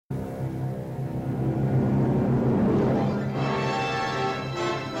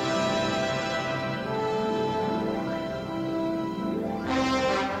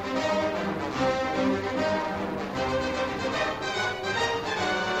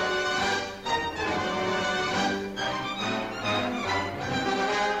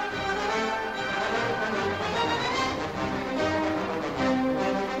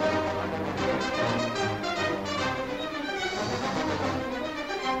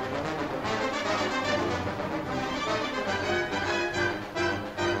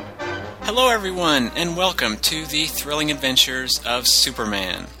Hello, everyone, and welcome to the thrilling adventures of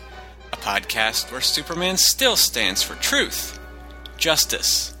Superman, a podcast where Superman still stands for truth,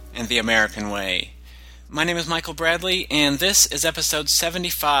 justice, and the American way. My name is Michael Bradley, and this is episode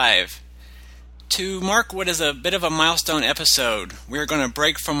 75. To mark what is a bit of a milestone episode, we're going to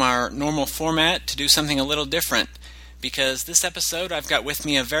break from our normal format to do something a little different, because this episode I've got with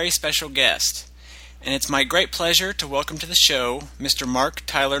me a very special guest. And it's my great pleasure to welcome to the show Mr. Mark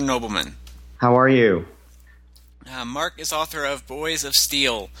Tyler Nobleman. How are you? Mark is author of Boys of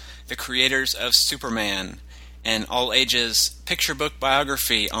Steel, the creators of Superman, an all-ages picture book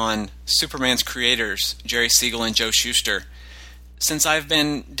biography on Superman's creators, Jerry Siegel and Joe Shuster. Since I've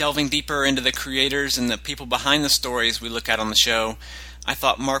been delving deeper into the creators and the people behind the stories we look at on the show, I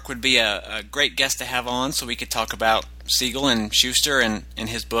thought Mark would be a great guest to have on so we could talk about Siegel and Shuster and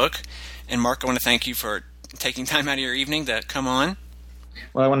his book. And Mark, I want to thank you for taking time out of your evening to come on.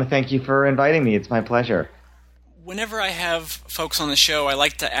 Well, I want to thank you for inviting me. It's my pleasure. Whenever I have folks on the show, I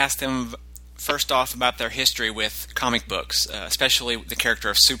like to ask them first off about their history with comic books, especially the character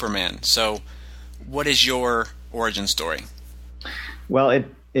of Superman. So what is your origin story? Well, it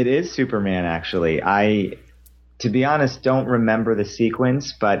is Superman, actually. I, to be honest, don't remember the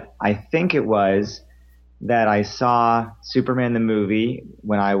sequence, but I think it was that I saw Superman the movie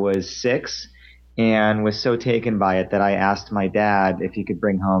when I was 6 and was so taken by it that I asked my dad if he could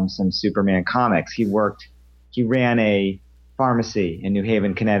bring home some Superman comics. He ran a pharmacy in New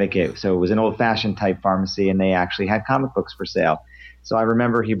Haven, Connecticut, so it was an old-fashioned type pharmacy, and they actually had comic books for sale. So I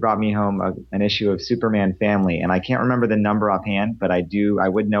remember he brought me home an issue of Superman Family, and I can't remember the number offhand, but I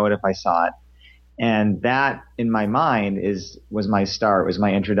would know it if I saw it. And that, in my mind, was my start, was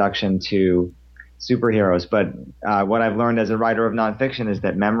my introduction to superheroes. But what I've learned as a writer of nonfiction is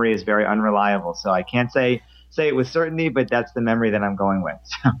that memory is very unreliable. So I can't say it with certainty, but that's the memory that I'm going with.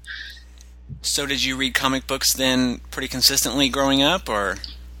 So did you read comic books then pretty consistently growing up, or?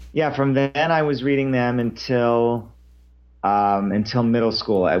 Yeah, from then I was reading them until middle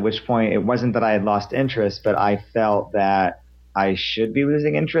school, at which point it wasn't that I had lost interest, but I felt that I should be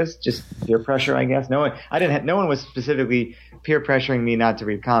losing interest, just peer pressure, I guess. No one was specifically peer pressuring me not to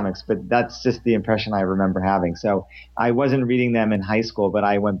read comics, but that's just the impression I remember having. So I wasn't reading them in high school, but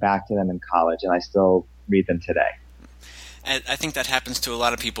I went back to them in college, and I still read them today. I think that happens to a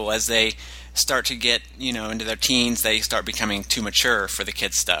lot of people as they start to get, into their teens. They start becoming too mature for the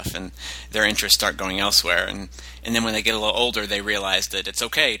kids' stuff, and their interests start going elsewhere. And then when they get a little older, they realize that it's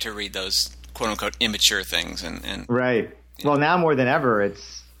okay to read those quote-unquote immature things. And right. Well, now more than ever,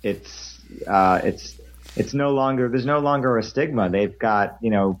 it's no longer, there's no longer a stigma. They've got,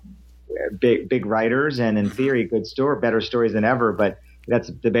 big writers, and in theory, better stories than ever. But that's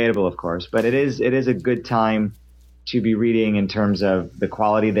debatable, of course. But it is a good time to be reading in terms of the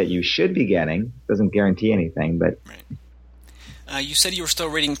quality that you should be getting. Doesn't guarantee anything, but right. You said you were still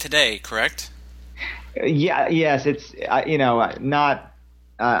reading today, correct? Yes. It's not.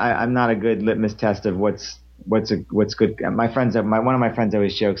 I'm not a good litmus test of what's good. One of my friends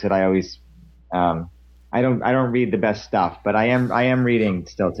always jokes that I always I don't read the best stuff, but I am reading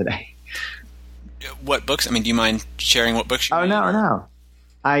still today. What books? I mean, do you mind sharing what books you read? No.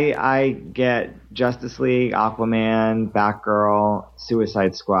 I get Justice League, Aquaman, Batgirl,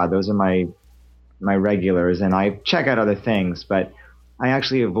 Suicide Squad. Those are my regulars, and I check out other things, but I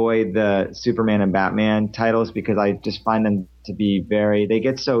actually avoid the Superman and Batman titles because I just find them to be they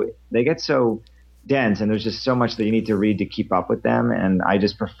get so dense, and there's just so much that you need to read to keep up with them, and I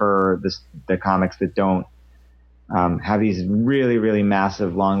just prefer the comics that don't have these really, really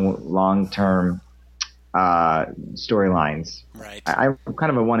massive long-term storylines. Right. I'm kind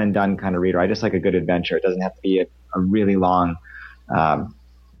of a one and done kind of reader. I just like a good adventure. It doesn't have to be a really long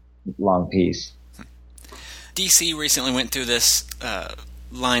piece. DC recently went through this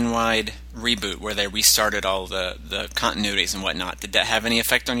line-wide reboot where they restarted all the continuities and whatnot. Did that have any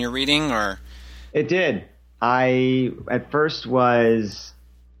effect on your reading, or? It did. I at first was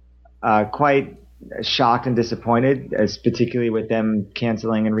quite shocked and disappointed, particularly with them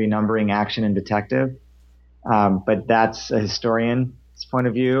canceling and renumbering Action and Detective. But that's a historian's point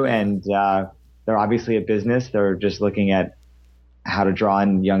of view, and they're obviously a business. They're just looking at how to draw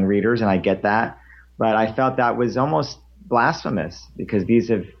in young readers, and I get that. But I felt that was almost blasphemous because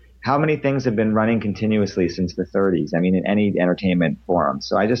how many things have been running continuously since the 30s? I mean, in any entertainment forum.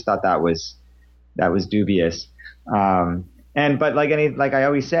 So I just thought that was dubious. But like I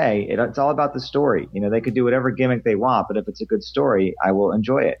always say, it's all about the story. They could do whatever gimmick they want, but if it's a good story, I will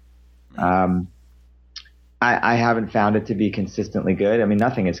enjoy it. I haven't found it to be consistently good. I mean,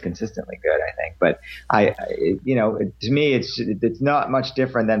 nothing is consistently good, I think. But to me, it's not much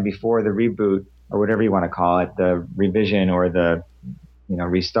different than before the reboot or whatever you want to call it, the revision or the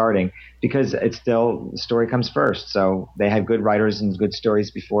restarting, because it's still the story comes first. So they had good writers and good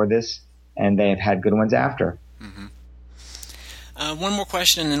stories before this, and they have had good ones after. Mm-hmm. One more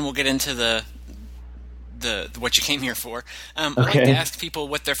question, and then we'll get into the what you came here for. I Okay. like to ask people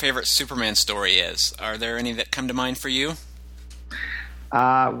what their favorite Superman story is. Are there any that come to mind for you?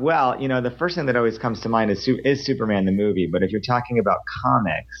 Well, the first thing that always comes to mind is Superman the movie. But if you're talking about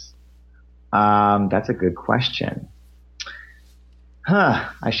comics, that's a good question.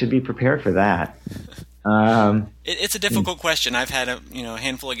 I should be prepared for that. It's a difficult question. I've had a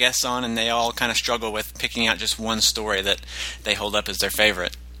handful of guests on, and they all kind of struggle with picking out just one story that they hold up as their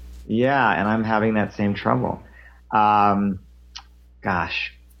favorite. Yeah, and I'm having that same trouble. Gosh,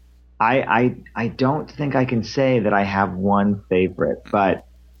 I don't think I can say that I have one favorite, but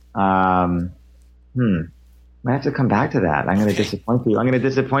I have to come back to that. I'm going to disappoint people. I'm going to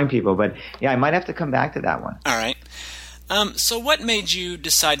disappoint people, but yeah, I might have to come back to that one. All right. So what made you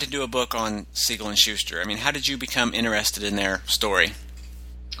decide to do a book on Siegel and Shuster? I mean, how did you become interested in their story?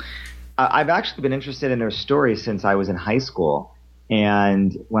 I've actually been interested in their story since I was in high school.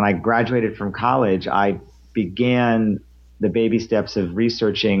 And when I graduated from college, I began the baby steps of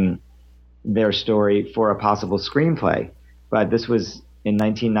researching their story for a possible screenplay. But this was in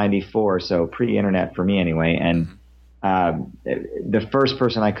 1994, so pre-internet for me anyway. And the first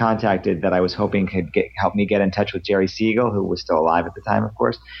person I contacted that I was hoping could help me get in touch with Jerry Siegel, who was still alive at the time, of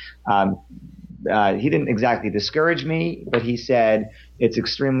course. He didn't exactly discourage me, but he said it's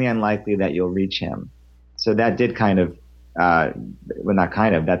extremely unlikely that you'll reach him. So that did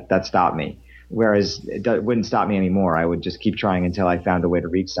that stopped me. Whereas it wouldn't stop me anymore. I would just keep trying until I found a way to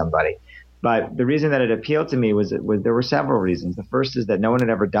reach somebody. But the reason that it appealed to me was there were several reasons. The first is that no one had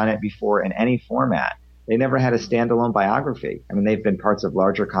ever done it before in any format. They never had a standalone biography. I mean, they've been parts of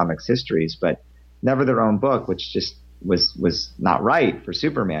larger comics histories, but never their own book, which just was not right for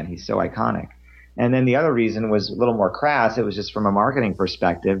Superman. He's so iconic. And then the other reason was a little more crass. It was just from a marketing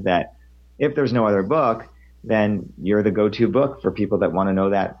perspective that if there's no other book, then you're the go-to book for people that want to know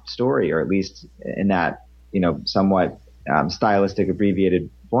that story, or at least in that, somewhat stylistic, abbreviated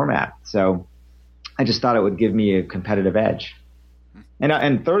format. So I just thought it would give me a competitive edge.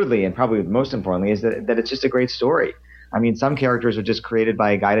 And thirdly, and probably most importantly, is that it's just a great story. I mean, some characters are just created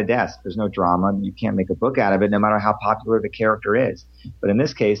by a guy to desk. There's no drama. You can't make a book out of it, no matter how popular the character is. But in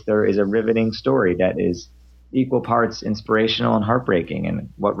this case, there is a riveting story that is equal parts inspirational and heartbreaking. And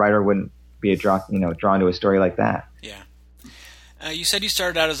what writer wouldn't be drawn to a story like that? Yeah. You said you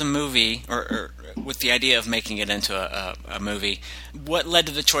started out as a movie, or with the idea of making it into a movie. What led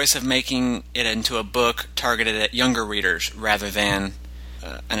to the choice of making it into a book targeted at younger readers rather than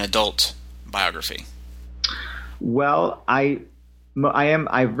an adult biography? Well, I've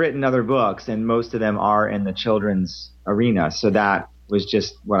written other books, and most of them are in the children's arena. So that was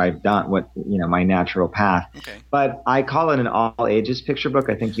just what I've done, my natural path. Okay. But I call it an all ages picture book.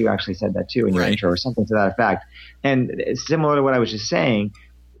 I think you actually said that too in your intro, or something to that effect. And similar to what I was just saying,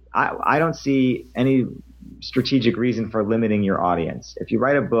 I don't see any strategic reason for limiting your audience. If you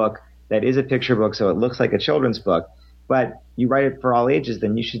write a book that is a picture book, so it looks like a children's book, but you write it for all ages,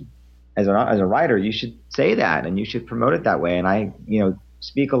 then you should, as a writer, you should say that, and you should promote it that way. And I,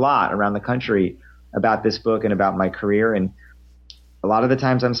 speak a lot around the country about this book and about my career. And a lot of the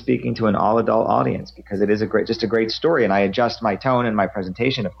times I'm speaking to an all-adult audience because it is just a great story. And I adjust my tone and my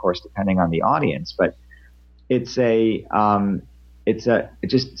presentation, of course, depending on the audience. But it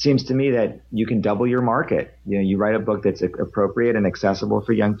just seems to me that you can double your market. You write a book that's appropriate and accessible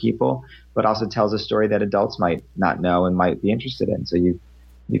for young people, but also tells a story that adults might not know and might be interested in. So you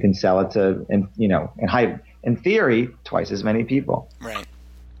can sell it to, in theory, twice as many people. Right.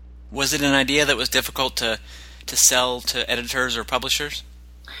 Was it an idea that was difficult to sell to editors or publishers?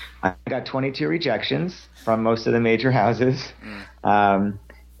 I got 22 rejections from most of the major houses,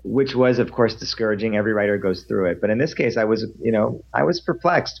 which was, of course, discouraging. Every writer goes through it. But in this case, I was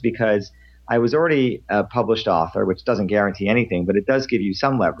perplexed because I was already a published author, which doesn't guarantee anything, but it does give you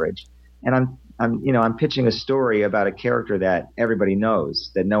some leverage. And I'm pitching a story about a character that everybody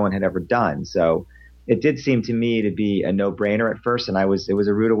knows, that no one had ever done. So it did seem to me to be a no-brainer at first, and it was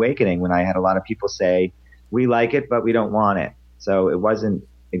a rude awakening when I had a lot of people say, we like it, but we don't want it. So it wasn't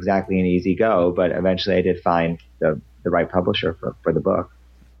exactly an easy go, but eventually I did find the right publisher for the book.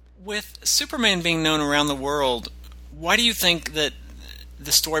 With Superman being known around the world, why do you think that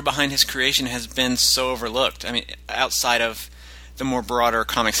the story behind his creation has been so overlooked? I mean, outside of the more broader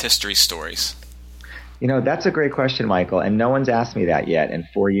comics history stories. That's a great question, Michael, and no one's asked me that yet in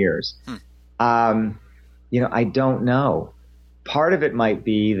 4 years. I don't know. Part of it might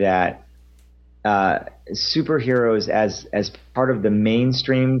be that superheroes as part of the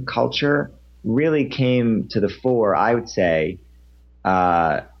mainstream culture really came to the fore, I would say,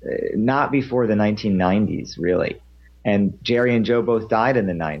 not before the 1990s, really. And Jerry and Joe both died in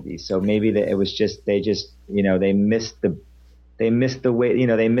the 90s, so maybe it was just they missed the way,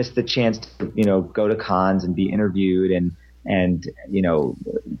 they missed the chance to go to cons and be interviewed and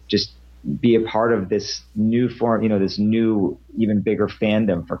just be a part of this new form, this new even bigger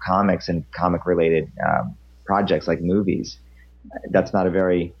fandom for comics and comic related projects like movies. That's not a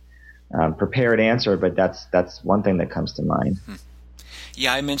very prepared answer, but that's one thing that comes to mind.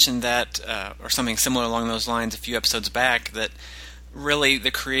 Yeah, I mentioned that, or something similar along those lines a few episodes back, that really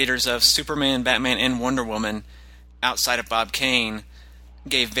the creators of Superman, Batman, and Wonder Woman, outside of Bob Kane,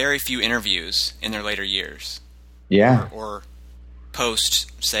 gave very few interviews in their later years. Yeah. Or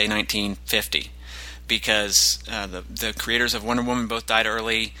post, say, 1950. Because the creators of Wonder Woman both died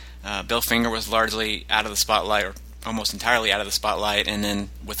early. Bill Finger was largely out of the spotlight, or almost entirely out of the spotlight, and then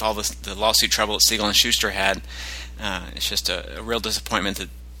with all the lawsuit trouble that Siegel and Schuster had, it's just a real disappointment that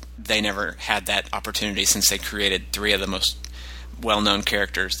they never had that opportunity, since they created three of the most well-known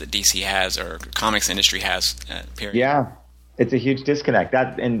characters that DC has, or comics industry has, period. Yeah, it's a huge disconnect.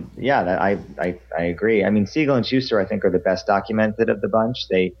 I agree. I mean, Siegel and Schuster, I think, are the best documented of the bunch.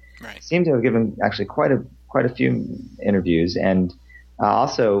 They seem to have given actually quite a few interviews, and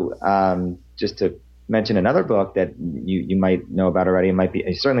also just to mention another book that you might know about already,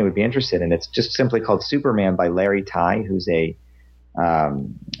 you certainly would be interested in. It's just simply called Superman by Larry Tye, who's a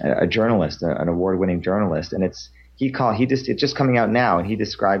journalist, an award-winning journalist, and it's just coming out now, and he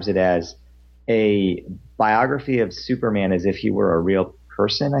describes it as a biography of Superman as if he were a real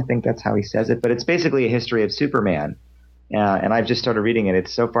person. I think that's how he says it, but it's basically a history of Superman. And I've just started reading it.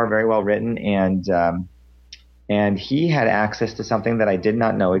 It's so far very well written, and he had access to something that I did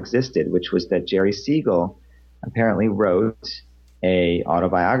not know existed, which was that Jerry Siegel apparently wrote a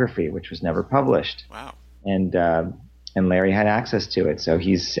autobiography, which was never published. Wow. And Larry had access to it. So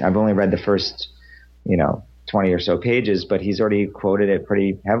I've only read the first, 20 or so pages, but he's already quoted it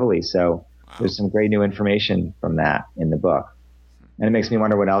pretty heavily. So there's some great new information from that in the book. And it makes me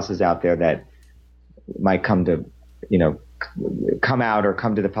wonder what else is out there that might come to, come out or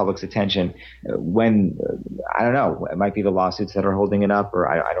come to the public's attention when, I don't know, it might be the lawsuits that are holding it up, or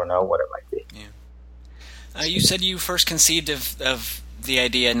I don't know what it might be. Yeah. You said you first conceived of the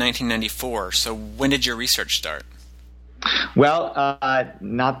idea in 1994. So when did your research start? Well,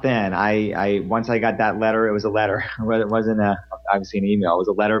 not then. Once I got that letter, it was a letter. It wasn't obviously an email. It was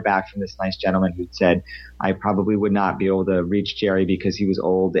a letter back from this nice gentleman who said I probably would not be able to reach Jerry because he was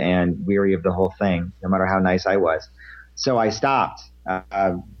old and weary of the whole thing, no matter how nice I was. So I stopped.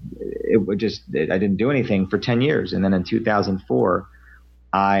 I didn't do anything for 10 years. And then in 2004,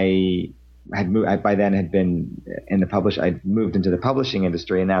 I moved into the publishing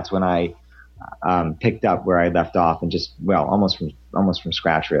industry, and that's when I picked up where I left off, and almost from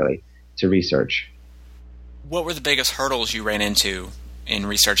scratch, really, to research. What were the biggest hurdles you ran into in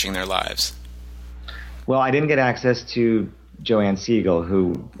researching their lives? Well, I didn't get access to Joanne Siegel,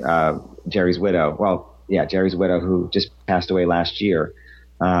 Jerry's widow. Jerry's widow, who just passed away last year.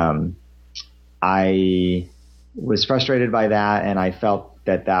 I was frustrated by that, and I felt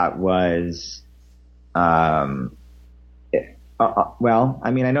that was, I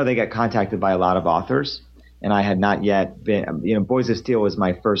know they get contacted by a lot of authors, and I had not yet been, Boys of Steel was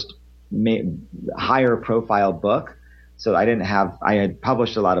my first higher profile book. So I had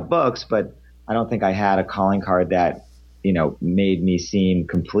published a lot of books, but I don't think I had a calling card that, made me seem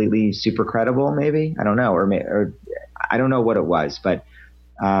completely super credible, maybe. I don't know, or I don't know what it was, but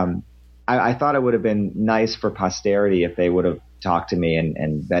I thought it would have been nice for posterity if they would have talked to me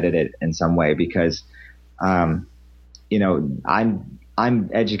and vetted it in some way, because, I'm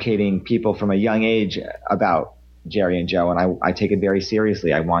educating people from a young age about Jerry and Joe, and I take it very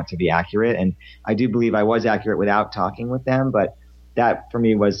seriously. I want to be accurate, and I do believe I was accurate without talking with them, but that for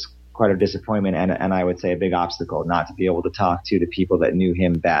me was quite a disappointment, and I would say a big obstacle, not to be able to talk to the people that knew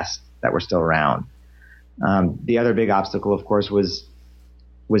him best that were still around. The other big obstacle, of course, was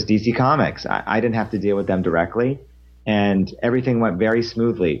DC Comics. I didn't have to deal with them directly, and everything went very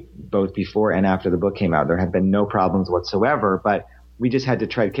smoothly, both before and after the book came out. There have been no problems whatsoever, but we just had to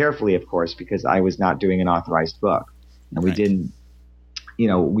tread carefully, of course, because I was not doing an authorized book, and we didn't.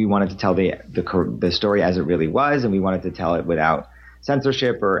 We wanted to tell the story as it really was, and we wanted to tell it without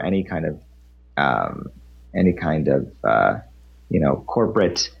censorship or any kind of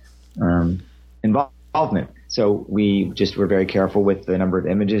corporate involvement. involvement. So we just were very careful with the number of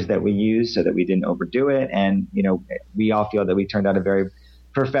images that we used so that we didn't overdo it. And, we all feel that we turned out a very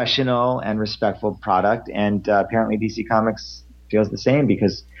professional and respectful product. And apparently DC Comics feels the same,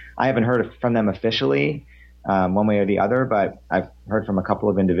 because I haven't heard from them officially one way or the other, but I've heard from a couple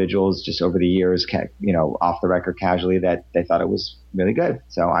of individuals just over the years, off the record casually, that they thought it was really good.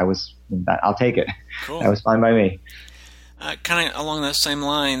 So I'll take it. Cool. That was fine by me. Kind of along those same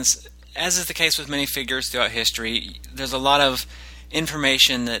lines, as is the case with many figures throughout history, there's a lot of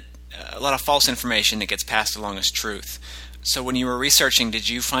false information that gets passed along as truth. So when you were researching, did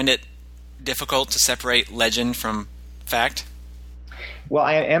you find it difficult to separate legend from fact? Well,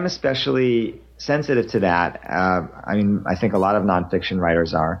 I am especially sensitive to that. I think a lot of nonfiction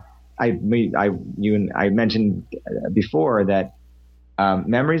writers are. I mentioned before that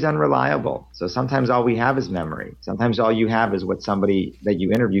memory is unreliable. So sometimes all we have is memory. Sometimes all you have is what somebody that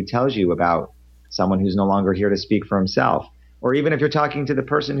you interview tells you about someone who's no longer here to speak for himself. Or even if you're talking to the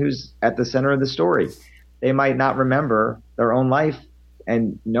person who's at the center of the story, they might not remember their own life,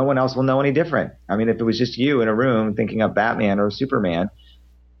 and no one else will know any different. I mean, if it was just you in a room thinking of Batman or Superman,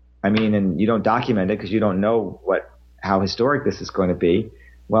 and you don't document it because you don't know how historic this is going to be,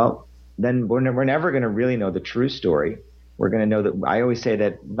 well, then we're never going to really know the true story. We're going to know that. I always say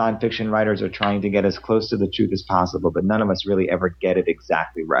that nonfiction writers are trying to get as close to the truth as possible, but none of us really ever get it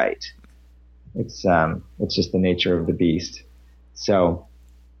exactly right. It's just the nature of the beast. So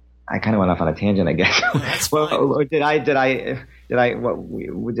I kind of went off on a tangent, I guess. Well, did I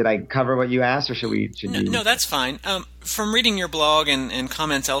cover what you asked, or should you? No, that's fine. From reading your blog and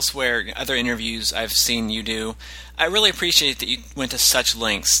comments elsewhere, other interviews I've seen you do, I really appreciate that you went to such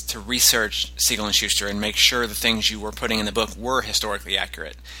lengths to research Siegel and Shuster and make sure the things you were putting in the book were historically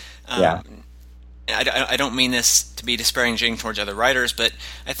accurate. Yeah. I don't mean this to be disparaging towards other writers, but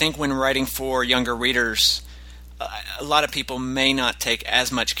I think when writing for younger readers, a lot of people may not take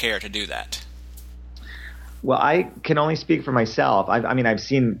as much care to do that. Well, I can only speak for myself. I've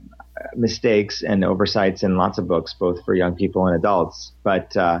seen mistakes and oversights in lots of books, both for young people and adults,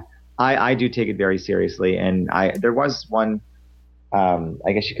 but I do take it very seriously. And there was one,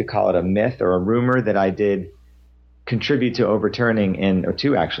 I guess you could call it a myth or a rumor, that I did contribute to overturning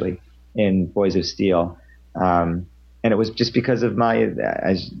in Boys of Steel. And it was just because of my,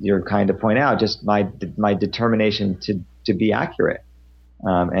 as you're kind to point out, just my determination to be accurate.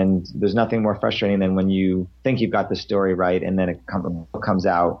 And there's nothing more frustrating than when you think you've got the story right, and then it comes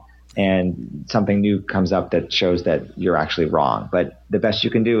out and something new comes up that shows that you're actually wrong. But the best you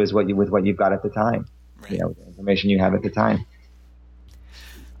can do is with what you've got at the time, right. The information you have at the time.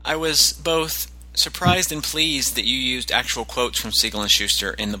 I was both surprised and pleased that you used actual quotes from Siegel and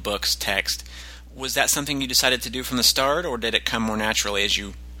Shuster in the book's text. Was that something you decided to do from the start, or did it come more naturally as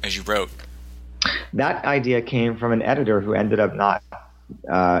you wrote? That idea came from an editor who ended up not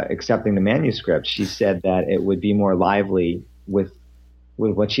accepting the manuscript. She said that it would be more lively with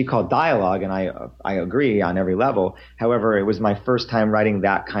what she called dialogue, and I agree on every level. However, it was my first time writing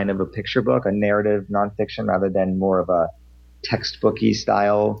that kind of a picture book, a narrative nonfiction, rather than more of a textbooky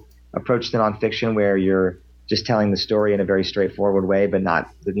style approach to nonfiction, where you're just telling the story in a very straightforward way, but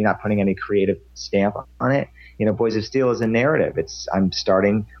you're not putting any creative stamp on it. Boys of Steel is a narrative. I'm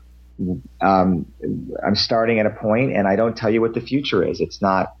starting at a point, and I don't tell you what the future is. It's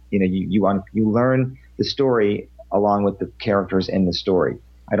not, you learn the story along with the characters in the story.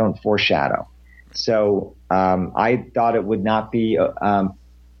 I don't foreshadow. So I thought it would not be. I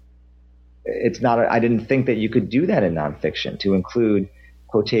didn't think that you could do that in nonfiction, to include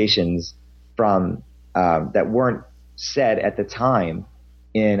quotations from that weren't said at the time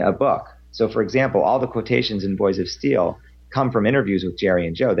in a book. So, for example, all the quotations in Boys of Steel come from interviews with Jerry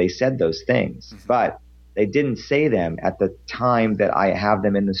and Joe. They said those things, but they didn't say them at the time that I have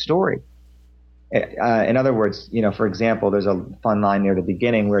them in the story. In other words, for example, there's a fun line near the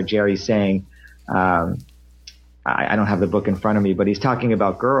beginning where Jerry's saying, I don't have the book in front of me, but he's talking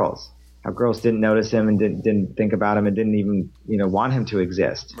about girls, how girls didn't notice him and didn't think about him and didn't even, want him to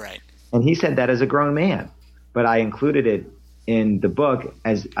exist. Right. And he said that as a grown man, but I included it in the book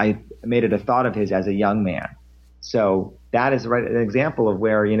as I made it a thought of his as a young man. So that is an example of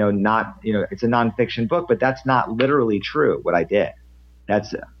where, it's a nonfiction book, but that's not literally true, what I did.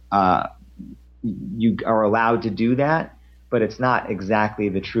 That's, you are allowed to do that, but it's not exactly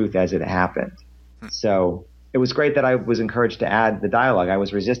the truth as it happened. So it was great that I was encouraged to add the dialogue. I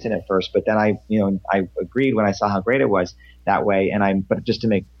was resistant at first, but then I agreed when I saw how great it was that way. But just to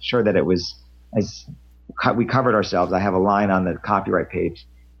make sure that it was, as we covered ourselves, I have a line on the copyright page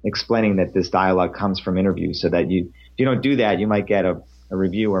explaining that this dialogue comes from interviews, so that if you don't do that, you might get a a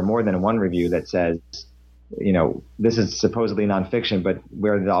review or more than one review that says, this is supposedly nonfiction, but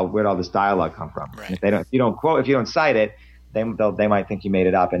where'd all this dialogue come from? Right. If you don't cite it, they might think you made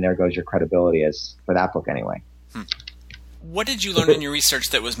it up, and there goes your credibility as for that book anyway. What did you learn in your research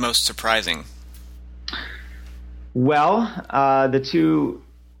that was most surprising? Well, the two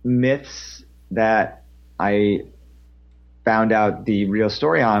myths that I found out the real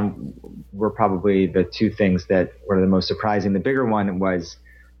story on were probably the two things that were the most surprising. The bigger one was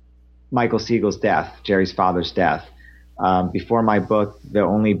Michael Siegel's death, Jerry's father's death. Before my book, the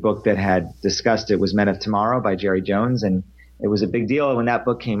only book that had discussed it was Men of Tomorrow by Jerry Jones, and it was a big deal when that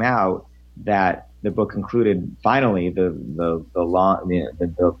book came out that the book included finally the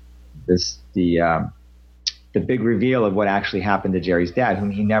big reveal of what actually happened to Jerry's dad,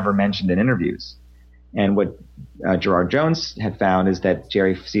 whom he never mentioned in interviews. And what Gerard Jones had found is that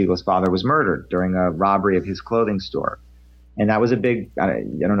Jerry Siegel's father was murdered during a robbery of his clothing store. And that was a big, I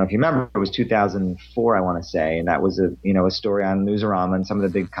don't know if you remember, it was 2004, I want to say. And that was a story on Newsarama and some of the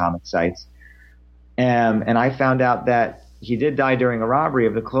big comic sites. And I found out that he did die during a robbery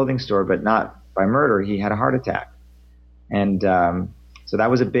of the clothing store, but not by murder. He had a heart attack. And so that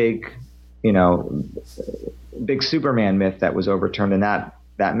was a big Superman myth that was overturned. And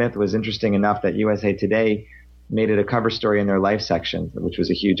that myth was interesting enough that USA Today made it a cover story in their life section, which was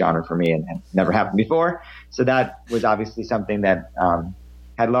a huge honor for me and had never happened before. So that was obviously something that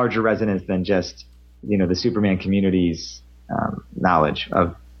had larger resonance than just, the Superman community's knowledge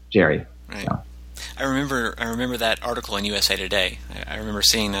of Jerry. Right. So. I remember that article in USA Today. I remember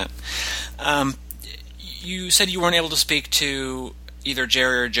seeing that. You said you weren't able to speak to either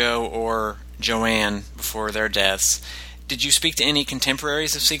Jerry or Joe or Joanne before their deaths. Did you speak to any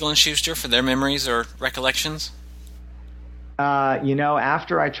contemporaries of Siegel and Shuster for their memories or recollections?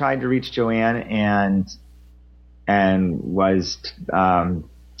 After I tried to reach Joanne and was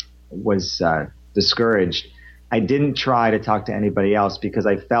discouraged, I didn't try to talk to anybody else because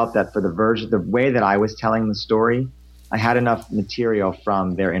I felt that for the way that I was telling the story, I had enough material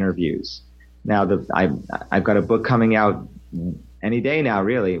from their interviews. Now I've got a book coming out any day now,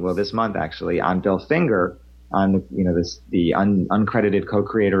 really. Well, this month actually, on Bill Finger, on the uncredited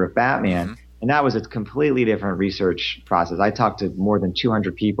co-creator of Batman. Mm-hmm. And that was a completely different research process. I talked to more than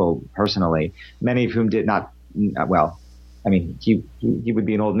 200 people personally, many of whom did not, he would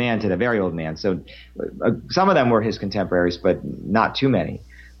be an old man to a very old man. So some of them were his contemporaries, but not too many.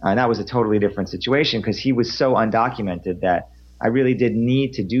 And that was a totally different situation because he was so undocumented that I really did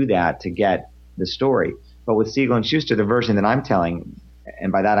need to do that to get the story. But with Siegel and Shuster, the version that I'm telling,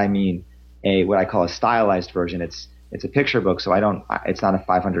 and by that I mean what I call a stylized version. It's a picture book, so it's not a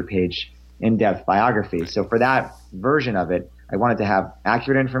 500-page in-depth biography. So for that version of it, I wanted to have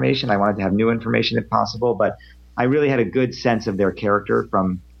accurate information. I wanted to have new information if possible, but I really had a good sense of their character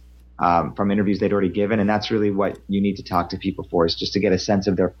from interviews they'd already given, and that's really what you need to talk to people for, is just to get a sense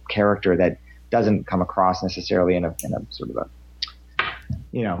of their character that doesn't come across necessarily in a sort of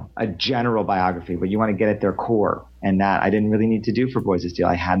a general biography, but you want to get at their core, and that I didn't really need to do for Boys of Steel.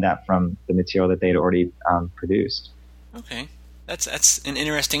 I had that from the material that they'd already produced. Okay. That's an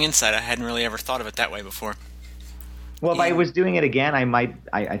interesting insight. I hadn't really ever thought of it that way before. Well, if I was doing it again,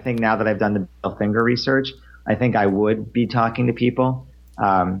 I think now that I've done the Bill Finger research, I think I would be talking to people.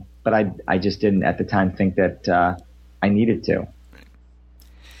 But I just didn't at the time think that I needed to. Right.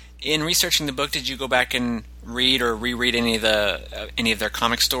 In researching the book, did you go back and read or reread any of their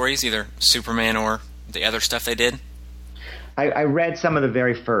comic stories, either Superman or the other stuff they did? I read some of the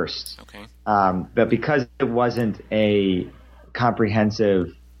very first. Okay. But because it wasn't a comprehensive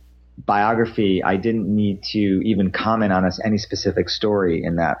biography, I didn't need to even comment on any specific story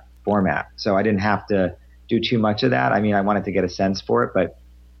in that format. So I didn't have to do too much of that. I mean, I wanted to get a sense for it, but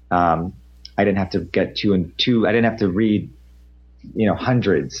I didn't have to get I didn't have to read,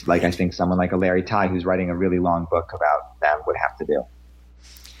 hundreds, like I think someone like a Larry Tye who's writing a really long book about them would have to do.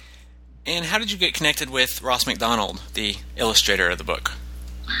 And how did you get connected with Ross McDonald, the illustrator of the book?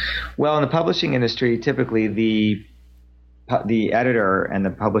 Well, in the publishing industry, typically the editor and the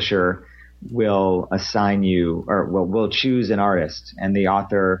publisher will assign you, or will choose an artist, and the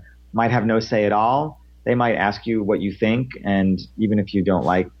author might have no say at all. They might ask you what you think, and even if you don't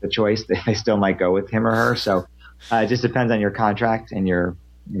like the choice, they still might go with him or her. So it just depends on your contract and your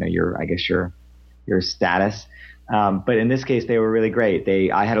status. But in this case, they were really great.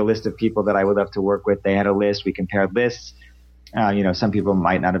 I had a list of people that I would love to work with. They had a list. We compared lists. Some people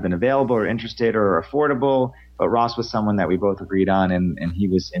might not have been available or interested or affordable, but Ross was someone that we both agreed on, and he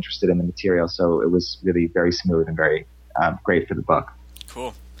was interested in the material. So it was really very smooth and very great for the book.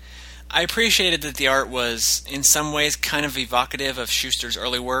 Cool. I appreciated that the art was, in some ways, kind of evocative of Shuster's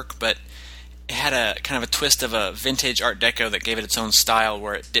early work, but it had a kind of a twist of a vintage Art Deco that gave it its own style,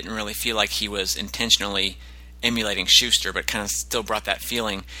 where it didn't really feel like he was intentionally emulating Shuster, but kind of still brought that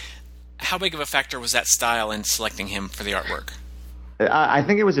feeling. How big of a factor was that style in selecting him for the artwork? I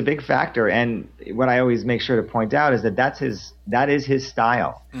think it was a big factor, and what I always make sure to point out is that that is his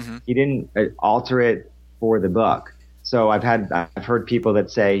style. Mm-hmm. He didn't alter it for the book. So I've heard people that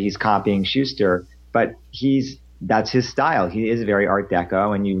say he's copying Shuster, but that's his style. He is very Art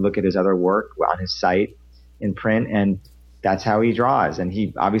Deco, and you look at his other work on his site in print, and that's how he draws. And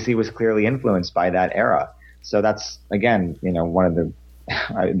he obviously was clearly influenced by that era. So that's, again, one of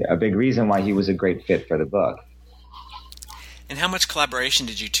a big reason why he was a great fit for the book. And how much collaboration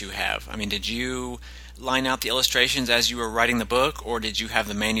did you two have? I mean, did you line out the illustrations as you were writing the book, or did you have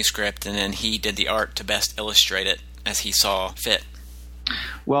the manuscript and then he did the art to best illustrate it as he saw fit?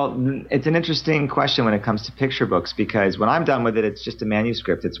 Well, it's an interesting question when it comes to picture books, because when I'm done with it, it's just a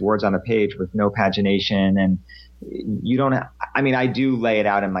manuscript. It's words on a page with no pagination, and you don't I do lay it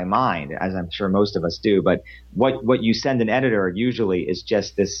out in my mind, as I'm sure most of us do, but what you send an editor usually is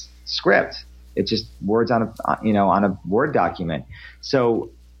just this script. It's just words on a Word document.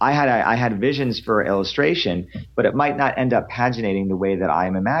 So I had visions for illustration, but it might not end up paginating the way that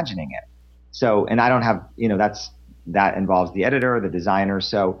I'm imagining it. So, and I don't have, that involves the editor, the designer.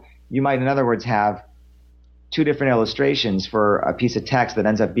 So you might, in other words, have two different illustrations for a piece of text that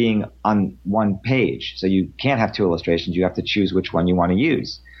ends up being on one page. So you can't have two illustrations. You have to choose which one you want to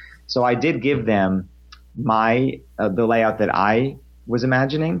use. So I did give them the layout that I was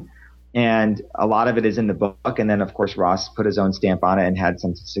imagining, and a lot of it is in the book. And then, of course, Ross put his own stamp on it and had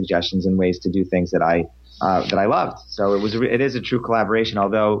some suggestions and ways to do things that I loved. So it is a true collaboration.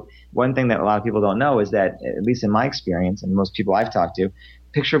 Although one thing that a lot of people don't know is that, at least in my experience and most people I've talked to,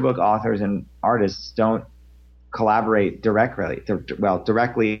 picture book authors and artists don't collaborate directly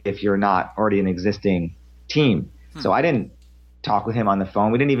if you're not already an existing team. So I didn't talk with him on the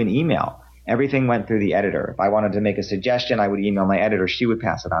phone. We didn't even email. Everything went through the editor. If I wanted to make a suggestion, I would email my editor. She would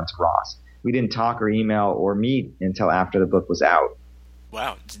pass it on to Ross. We didn't talk or email or meet until after the book was out.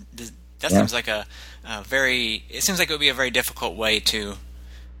 Wow. That seems like it seems like it would be a very difficult way to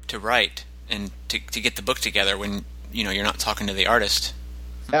write and to get the book together when, you're not talking to the artist.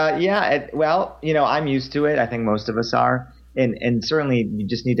 I'm used to it. I think most of us are. And certainly you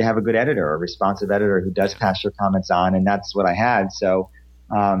just need to have a good editor, a responsive editor who does pass your comments on. And that's what I had. So,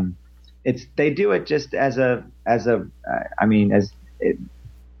 they do it just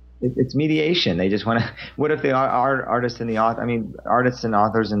it's mediation. They just want to, what if the artists and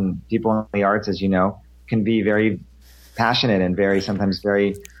authors and people in the arts, as you know, can be very passionate and sometimes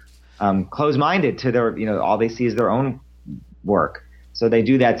very close-minded to their, all they see is their own work. So they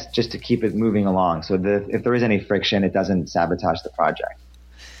do that just to keep it moving along. So if there is any friction, it doesn't sabotage the project.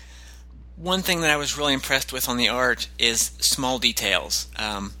 One thing that I was really impressed with on the art is small details.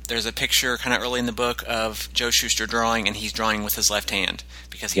 There's a picture kind of early in the book of Joe Shuster drawing, and he's drawing with his left hand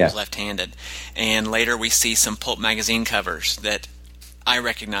because he was left-handed. And later we see some Pulp magazine covers that I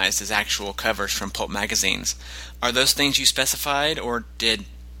recognized as actual covers from Pulp magazines. Are those things you specified, or did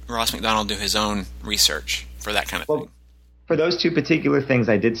Ross McDonald do his own research for that kind of thing? For those two particular things,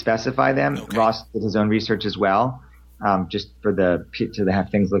 I did specify them. Okay. Ross did his own research as well. Just to have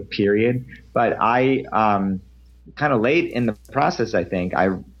things look period. But I, kind of late in the process, I think,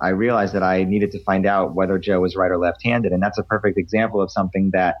 I realized that I needed to find out whether Joe was right or left-handed. And that's a perfect example of something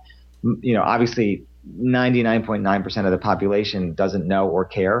that, obviously 99.9% of the population doesn't know or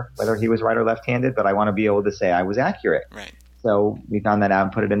care whether he was right or left-handed, but I want to be able to say I was accurate. Right. So we found that out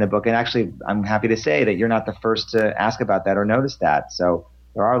and put it in the book. And actually, I'm happy to say that you're not the first to ask about that or notice that. So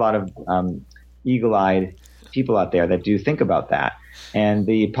there are a lot of eagle-eyed people out there that do think about that. And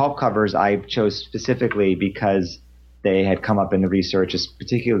the pulp covers I chose specifically because they had come up in the research,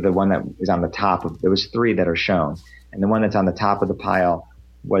 particularly the one that is on the top of, there was 3 that are shown. And the one that's on the top of the pile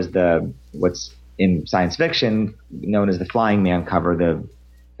was what's in science fiction known as the Flying Man cover, the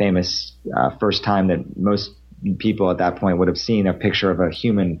famous first time that most people at that point would have seen a picture of a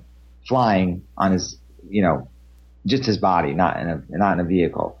human flying on his, just his body, not in a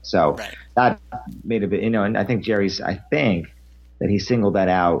vehicle. So that made a bit, and I think I think that he singled that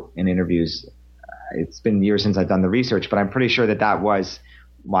out in interviews. It's been years since I've done the research, but I'm pretty sure that was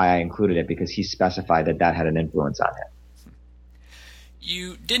why I included it, because he specified that had an influence on him.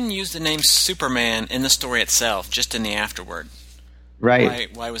 You didn't use the name Superman in the story itself, just in the afterword. Right.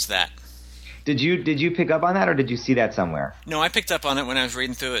 Why was that? Did you pick up on that, or did you see that somewhere? No, I picked up on it when I was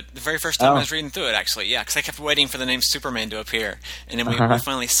reading through it. The very first time I was reading through it, actually. Yeah, because I kept waiting for the name Superman to appear. And then we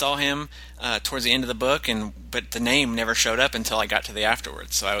finally saw him towards the end of the book, but the name never showed up until I got to the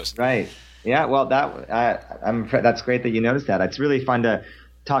afterwards. So I was... Right. Yeah, well, that's great that you noticed that. It's really fun to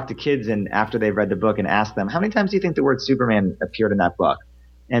talk to kids and after they've read the book and ask them, how many times do you think the word Superman appeared in that book?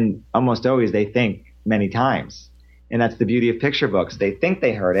 And almost always they think many times. And that's the beauty of picture books. They think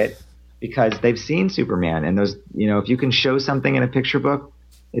they heard it because they've seen Superman. And those, if you can show something in a picture book,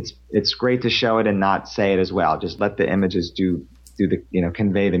 it's great to show it and not say it as well. Just let the images do the,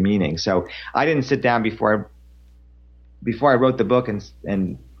 convey the meaning. So I didn't sit down before I wrote the book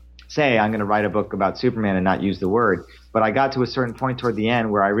and say I'm going to write a book about Superman and not use the word. But I got to a certain point toward the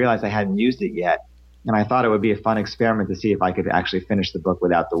end where I realized I hadn't used it yet. And I thought it would be a fun experiment to see if I could actually finish the book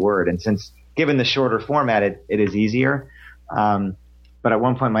without the word. And since given the shorter format, it is easier. But at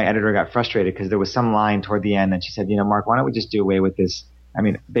one point, my editor got frustrated because there was some line toward the end that she said, Mark, why don't we just do away with this? I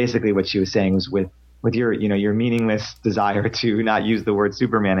mean, basically what she was saying was with your, your meaningless desire to not use the word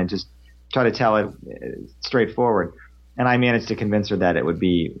Superman and just try to tell it straightforward. And I managed to convince her that it would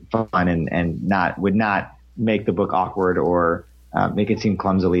be fun and would not make the book awkward or make it seem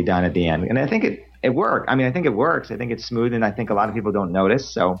clumsily done at the end. And I think it worked. I mean, I think it works. I think it's smooth, and I think a lot of people don't notice.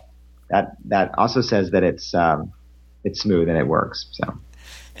 So that also says that it's smooth and it works. So.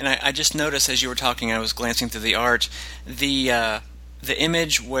 And I just noticed as you were talking, I was glancing through the art, the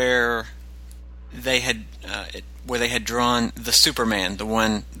image where they had drawn the Superman,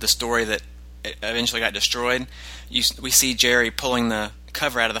 the story that eventually got destroyed. We see Jerry pulling the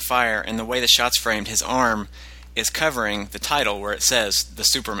cover out of the fire, and the way the shot's framed, his arm is covering the title where it says the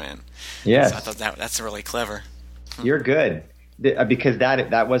Superman. Yes. So I thought that's really clever. You're good. Because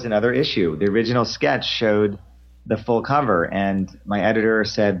that was another issue. The original sketch showed the full cover, and my editor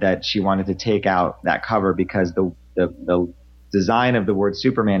said that she wanted to take out that cover because the design of the word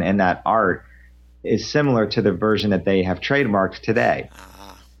Superman in that art is similar to the version that they have trademarked today.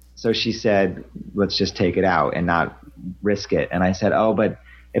 So she said, let's just take it out and not risk it. And I said, but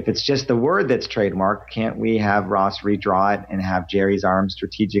if it's just the word that's trademarked, can't we have Ross redraw it and have Jerry's arm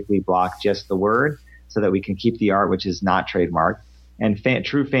strategically block just the word so that we can keep the art, which is not trademarked? And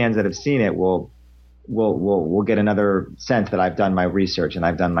true fans that have seen it will get another sense that I've done my research and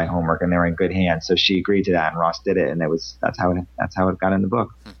I've done my homework and they're in good hands. So she agreed to that, and Ross did it, and that's how it got in the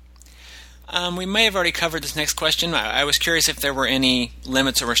book. We may have already covered this next question. I was curious if there were any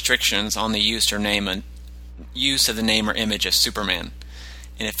limits or restrictions on the use of the name or image of Superman,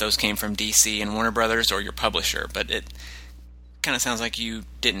 and if those came from DC and Warner Brothers or your publisher. But it kind of sounds like you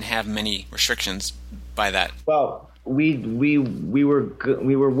didn't have many restrictions by that. Well, we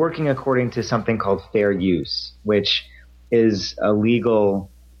were working according to something called fair use, which is a legal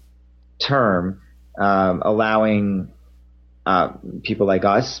term allowing people like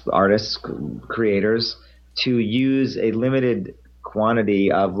us, artists, creators, to use a limited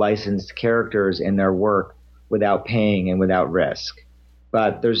quantity of licensed characters in their work without paying and without risk.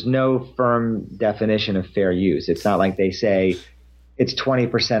 But there's no firm definition of fair use. It's not like they say it's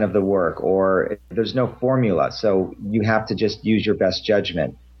 20% of the work, or there's no formula. So you have to just use your best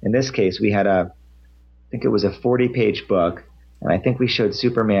judgment. In this case, we had I think it was a 40-page book, and I think we showed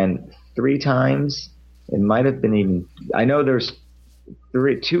Superman 3 times. It might have been even, I know there's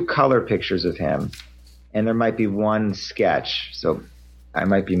 2 color pictures of him, and there might be 1 sketch. So I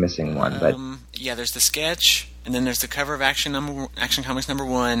might be missing one, but yeah, there's the sketch, and then there's the cover of Action Comics number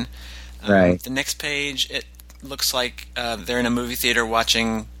 1. Right. The next page, it looks like they're in a movie theater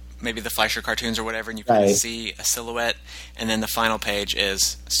watching maybe the Fleischer cartoons or whatever, and you kind of see a silhouette, and then the final page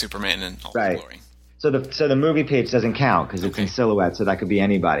is Superman in all his glory. So the movie page doesn't count because it's in silhouette, so that could be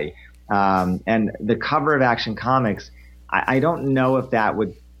anybody. And the cover of Action Comics, I don't know if that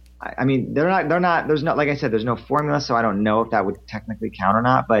would. I mean, they're not. There's no, like I said, there's no formula, so I don't know if that would technically count or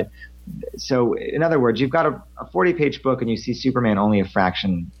not. But so, in other words, you've got a 40-page book and you see Superman only a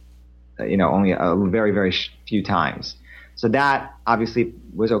fraction, only a very, very few times. So that obviously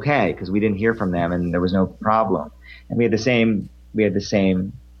was okay because we didn't hear from them and there was no problem. And we had the same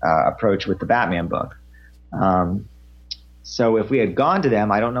approach with the Batman book. So if we had gone to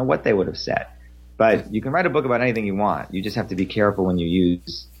them, I don't know what they would have said. But you can write a book about anything you want. You just have to be careful when you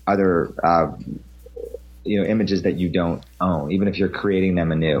use other images that you don't own, even if you're creating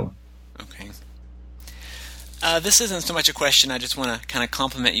them anew. Okay. This isn't so much a question. I just want to kind of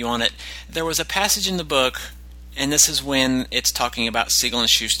compliment you on it. There was a passage in the book, and this is when it's talking about Siegel and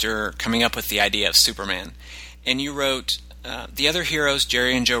Schuster coming up with the idea of Superman. And you wrote, the other heroes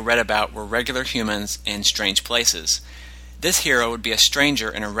Jerry and Joe read about were regular humans in strange places. This hero would be a stranger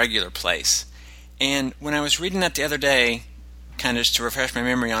in a regular place. And when I was reading that the other day, kind of just to refresh my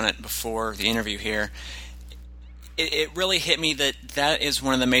memory on it before the interview here, it really hit me that is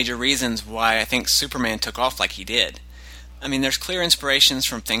one of the major reasons why I think Superman took off like he did. I mean, there's clear inspirations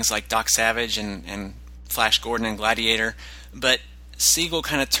from things like Doc Savage and Flash Gordon and Gladiator, but Siegel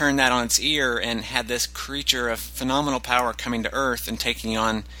kind of turned that on its ear and had this creature of phenomenal power coming to Earth and taking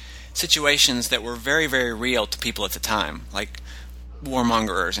on situations that were very, very real to people at the time, like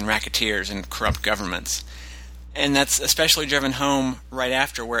warmongers and racketeers and corrupt governments. And that's especially driven home right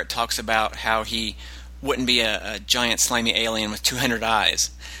after, where it talks about how he wouldn't be a giant slimy alien with 200 eyes.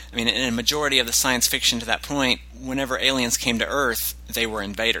 I mean, in a majority of the science fiction to that point, whenever aliens came to Earth, they were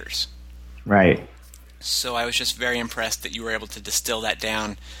invaders. Right. So I was just very impressed that you were able to distill that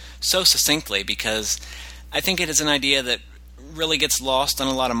down so succinctly, because I think it is an idea that really gets lost on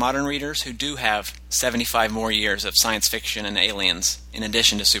a lot of modern readers who do have 75 more years of science fiction and aliens in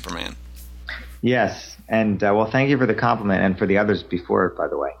addition to Superman. Yes, and well, thank you for the compliment and for the others before it, by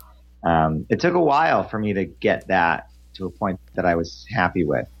the way. It took a while for me to get that to a point that I was happy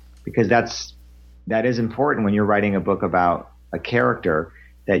with, because that is important when you're writing a book about a character,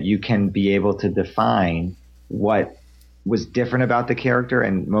 that you can be able to define what was different about the character,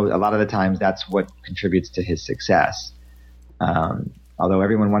 and a lot of the times that's what contributes to his success. Although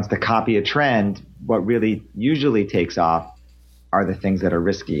everyone wants to copy a trend, what really usually takes off are the things that are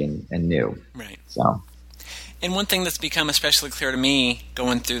risky and new. Right. So. And one thing that's become especially clear to me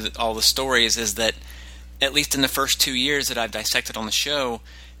going through all the stories is that, at least in the first 2 years that I've dissected on the show,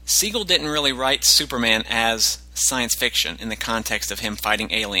 Siegel didn't really write Superman as science fiction in the context of him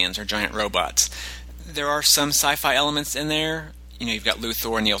fighting aliens or giant robots. There are some sci-fi elements in there. You know, you've got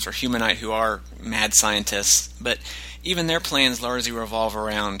Luthor and the Ultra Humanite, who are mad scientists, but even their plans largely revolve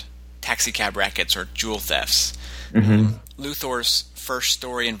around taxicab rackets or jewel thefts. Mm-hmm. Luthor's first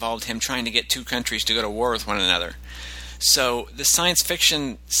story involved him trying to get two countries to go to war with one another. So the science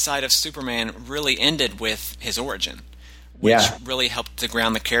fiction side of Superman really ended with his origin, which really helped to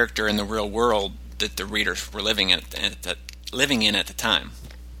ground the character in the real world that the readers were living in at the time.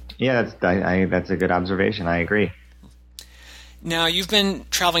 Yeah, that's a good observation. I agree. Now, you've been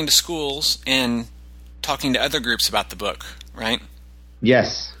traveling to schools and talking to other groups about the book, right?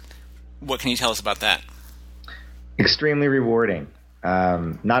 Yes. What can you tell us about that? Extremely rewarding.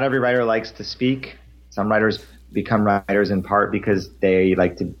 Not every writer likes to speak. Some writers become writers in part because they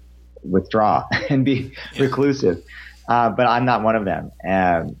like to withdraw and be reclusive. But I'm not one of them.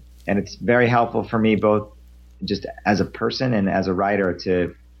 And it's very helpful for me, both just as a person and as a writer,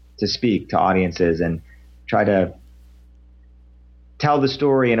 to speak to audiences and try to tell the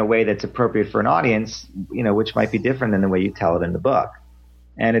story in a way that's appropriate for an audience, you know, which might be different than the way you tell it in the book.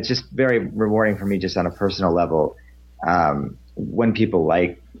 And it's just very rewarding for me, just on a personal level, when people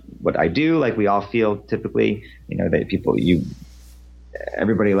like what I do, like we all feel typically, you know, that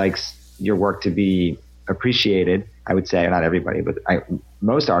everybody likes your work to be appreciated, I would say. Not everybody, but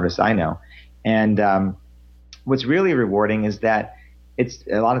most artists I know. And what's really rewarding is that it's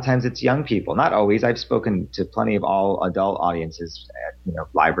a lot of times it's young people. Not always. I've spoken to plenty of all adult audiences at, you know,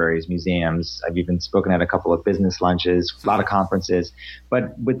 libraries, museums. I've even spoken at a couple of business lunches, a lot of conferences.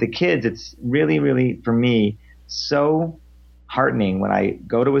 But with the kids, it's really, really, for me, so heartening when I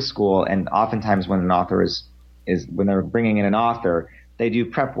go to a school, and oftentimes when an author is when they're bringing in an author, they do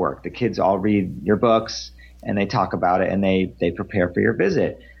prep work. The kids all read your books and they talk about it, and they prepare for your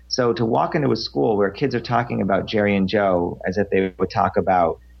visit. So to walk into a school where kids are talking about Jerry and Joe as if they would talk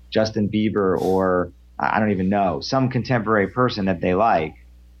about Justin Bieber or, I don't even know, some contemporary person that they like,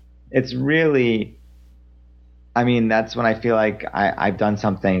 it's really, I mean, that's when I feel like I've done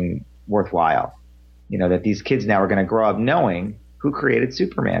something worthwhile. You know, that these kids now are going to grow up knowing who created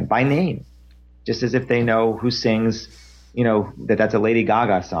Superman by name, just as if they know who sings, you know, that's a Lady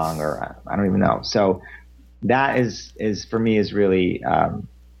Gaga song, or I don't even know. So that is for me is really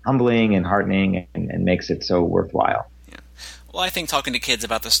humbling and heartening, and makes it so worthwhile. Yeah. Well, I think talking to kids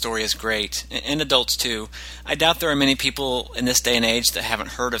about the story is great, and adults too. I doubt there are many people in this day and age that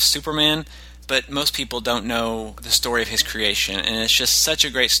haven't heard of Superman, but most people don't know the story of his creation, and it's just such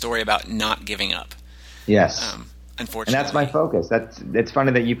a great story about not giving up. Yes. Unfortunately. And that's my focus. It's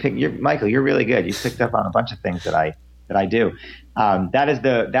funny that you pick. Michael, you're really good. You picked up on a bunch of things that I do. That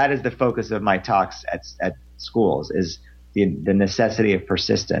is the focus of my talks at schools, is the necessity of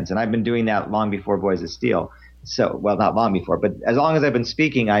persistence. And I've been doing that long before Boys of Steel. So, well, not long before, but as long as I've been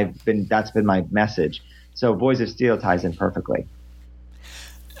speaking, that's been my message. So Boys of Steel ties in perfectly.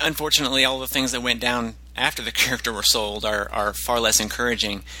 Unfortunately, all the things that went down after the character were sold are far less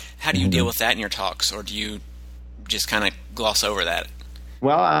encouraging. How do you deal with that in your talks, or do you just kind of gloss over that?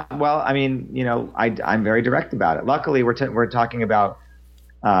 I mean, I'm very direct about it. Luckily, we're talking about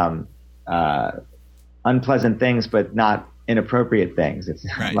um, uh, unpleasant things, but not inappropriate things. It's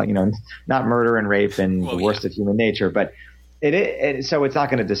Right. like, not murder and rape and Well, the worst of human nature, but so it's not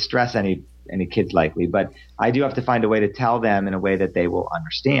going to distress any kids likely, but I do have to find a way to tell them in a way that they will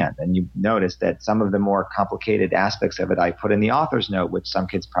understand. And you notice that some of the more complicated aspects of it, I put in the author's note, which some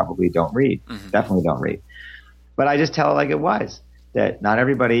kids probably don't read, definitely don't read. But I just tell it like it was, that not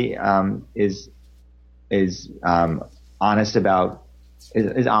everybody is honest about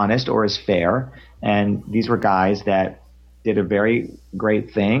is honest or is fair. And these were guys that did a very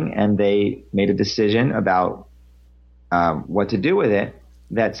great thing, and they made a decision about what to do with it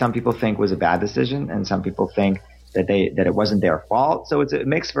that some people think was a bad decision, and some people think that it wasn't their fault. So it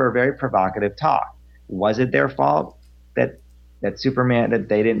makes for a very provocative talk. Was it their fault that Superman, that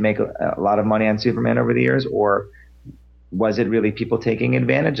they didn't make a lot of money on Superman over the years, or was it really people taking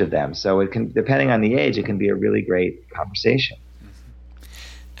advantage of them? So it can, depending on the age, it can be a really great conversation.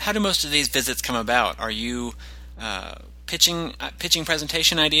 How do most of these visits come about? Are you pitching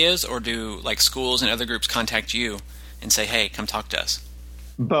presentation ideas, or do like schools and other groups contact you and say, "Hey, come talk to us"?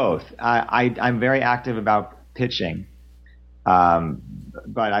 Both. I'm very active about pitching,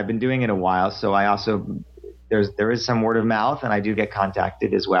 but I've been doing it a while. So I also there is some word of mouth, and I do get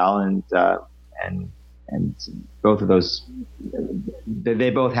contacted as well, and both of those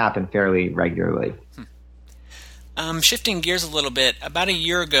they both happen fairly regularly. Shifting gears a little bit, about a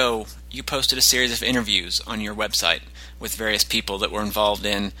year ago, you posted a series of interviews on your website with various people that were involved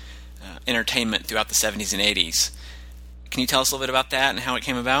in entertainment throughout the 70s and 80s. Can you tell us a little bit about that and how it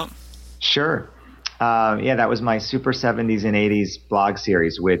came about? Sure. That was my Super 70s and 80s blog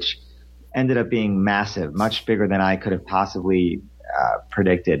series, which ended up being massive, much bigger than I could have possibly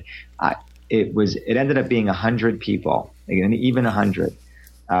predicted. It ended up being 100 people, even 100.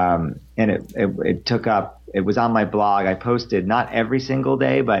 And it took up, it was on my blog. I posted not every single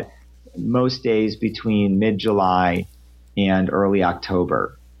day, but most days between mid-July and early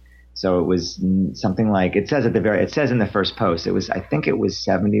October. So it was something like, it says in the first post, I think it was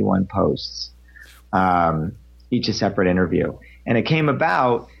 71 posts, each a separate interview. And it came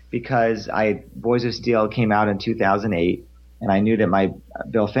about because Boys of Steel came out in 2008, and I knew that my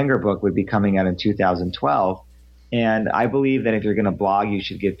Bill Finger book would be coming out in 2012. And I believe that if you're going to blog, you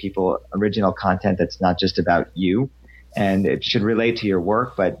should give people original content that's not just about you, and it should relate to your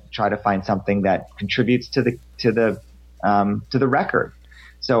work, but try to find something that contributes to the record.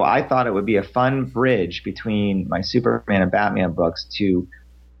 So I thought it would be a fun bridge between my Superman and Batman books to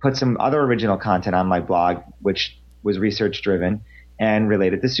put some other original content on my blog, which was research driven and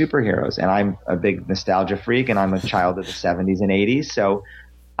related to superheroes. And I'm a big nostalgia freak, and I'm a child of the 70s and 80s. So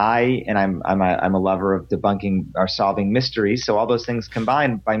I'm a lover of debunking or solving mysteries. So all those things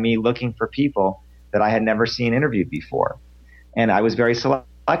combined by me looking for people that I had never seen interviewed before. And I was very selective.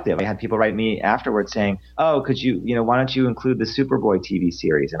 I had people write me afterwards saying, "Oh, could why don't you include the Superboy TV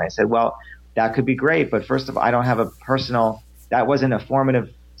series?" And I said, "Well, that could be great, but first of all, I don't have that wasn't a formative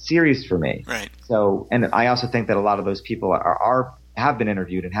series for me." Right. So, and I also think that a lot of those people have been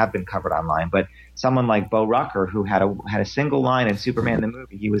interviewed and have been covered online, but someone like Bo Rucker, who had a single line in Superman the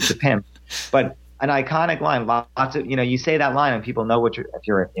movie, he was the pimp, but an iconic line. Lots of, you say that line and people know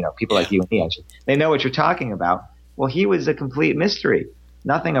people like you and me, they know what you're talking about. Well, he was a complete mystery.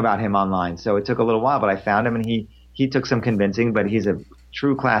 Nothing about him online. So it took a little while, but I found him, and he took some convincing, but he's a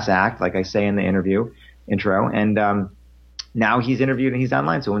true class act, like I say in the intro. And now he's interviewed and he's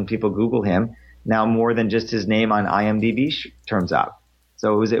online. So when people Google him, now more than just his name on IMDb turns up.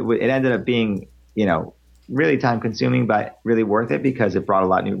 So it ended up being, really time consuming, but really worth it because it brought a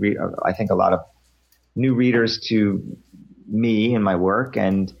lot of new readers to me and my work.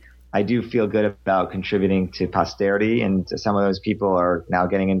 And I do feel good about contributing to posterity, and some of those people are now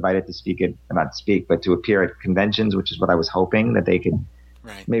getting invited to appear at conventions, which is what I was hoping that they could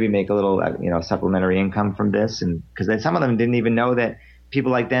maybe make a little, supplementary income from this. And because some of them didn't even know that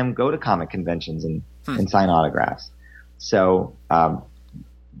people like them go to comic conventions and sign autographs. So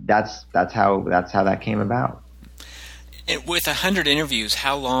that's how that came about. With 100 interviews,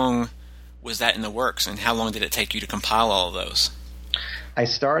 how long was that in the works, and how long did it take you to compile all of those? I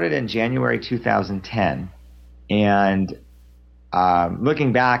started in January 2010, and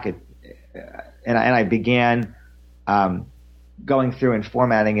looking back I began going through and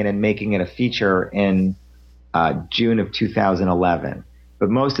formatting it and making it a feature in June of 2011. But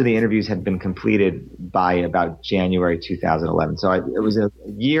most of the interviews had been completed by about January 2011. So it was a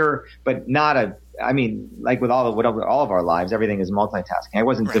year, but not like with all of our lives, everything is multitasking. I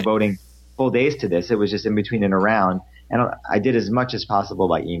wasn't devoting full days to this. It was just in between and around. And I did as much as possible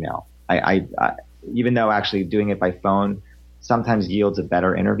by email. I even though actually doing it by phone sometimes yields a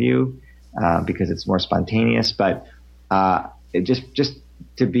better interview because it's more spontaneous. But it just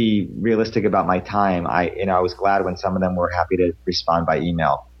to be realistic about my time, I was glad when some of them were happy to respond by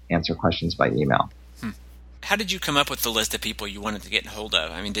email, answer questions by email. How did you come up with the list of people you wanted to get hold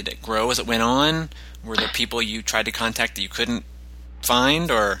of? I mean, did it grow as it went on? Were there people you tried to contact that you couldn't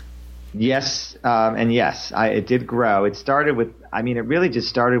find, or? Yes, and yes, it did grow. It really just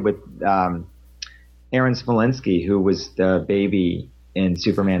started with Aaron Smolinski, who was the baby in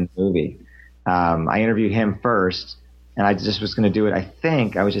Superman the movie. I interviewed him first, and I just was going to do it. I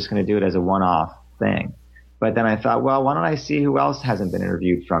think I was just going to do it as a one-off thing. But then I thought, well, why don't I see who else hasn't been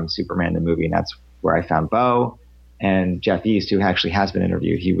interviewed from Superman the movie? And that's where I found Bo and Jeff East, who actually has been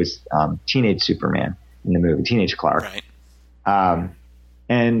interviewed. He was teenage Superman in the movie, teenage Clark. Right.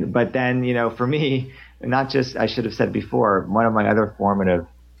 But then, for me, not just, I should have said before, one of my other formative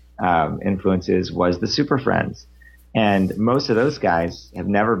influences was the Super Friends. And most of those guys have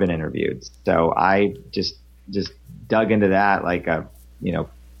never been interviewed. So I just dug into that like a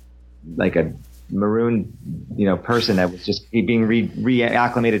maroon, person that was just being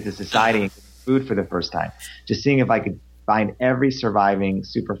reacclimated to society and food for the first time. Just seeing if I could find every surviving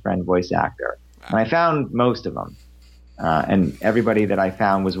Super Friend voice actor. Wow. And I found most of them. And everybody that I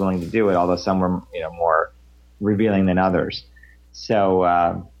found was willing to do it, although some were, more revealing than others.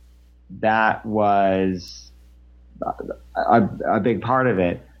 So that was a big part of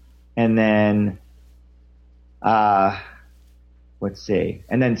it. And then, let's see.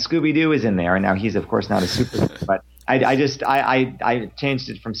 And then Scooby-Doo is in there, and now he's of course not a superhero, but I changed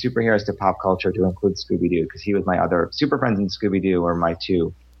it from superheroes to pop culture to include Scooby-Doo because he was my other Super Friends, and Scooby-Doo were my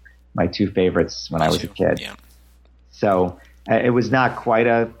two favorites when I was a kid. Yeah. So it was not quite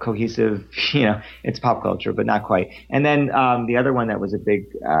a cohesive, it's pop culture, but not quite. And then the other one that was a big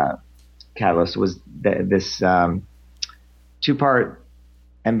catalyst was this 2-part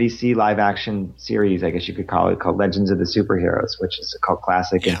NBC live action series, I guess you could call it, called Legends of the Superheroes, which is a cult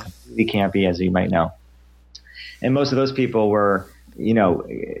classic and completely campy, as you might know. And most of those people were,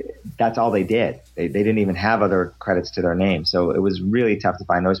 that's all they did. They didn't even have other credits to their name. So it was really tough to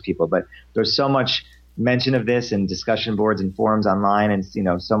find those people. But there's so much mention of this in discussion boards and forums online, and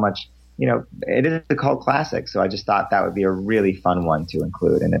so much, it is a cult classic. So I just thought that would be a really fun one to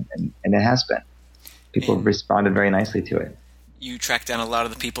include, and it has been. People have responded very nicely to it. You tracked down a lot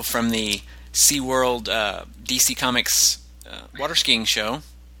of the people from the SeaWorld DC Comics water skiing show.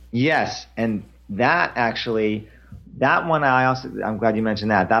 Yes, and that one I'm glad you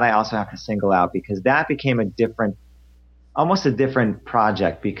mentioned that. That I also have to single out because that became almost a different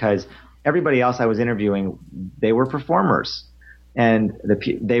project, because everybody else I was interviewing, they were performers, and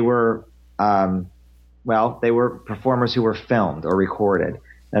they were performers who were filmed or recorded.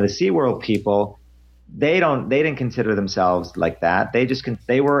 Now the SeaWorld people, they didn't consider themselves like that. They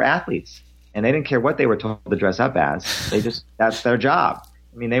were athletes, and they didn't care what they were told to dress up as. That's their job.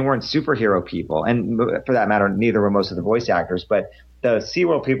 I mean, they weren't superhero people, and for that matter, neither were most of the voice actors. But the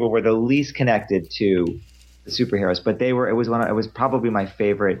SeaWorld people were the least connected to the superheroes. But it was probably my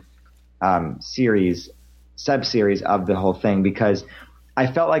favorite sub-series of the whole thing, because I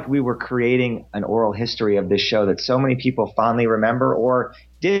felt like we were creating an oral history of this show that so many people fondly remember, or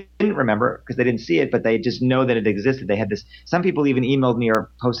didn't remember because they didn't see it, but they just know that it existed. They had this. Some people even emailed me or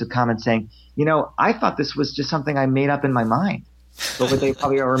posted comments saying, I thought this was just something I made up in my mind. But what they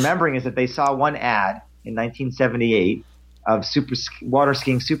probably are remembering is that they saw one ad in 1978 of water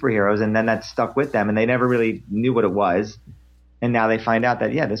skiing superheroes, and then that stuck with them, and they never really knew what it was. And now they find out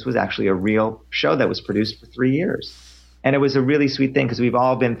that, this was actually a real show that was produced for 3 years. And it was a really sweet thing, because we've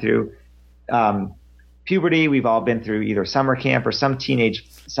all been through puberty. We've all been through either summer camp or some teenage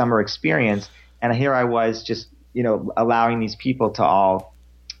summer experience. And here I was just, allowing these people to all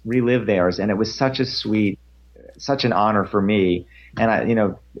relive theirs. And it was such an honor for me.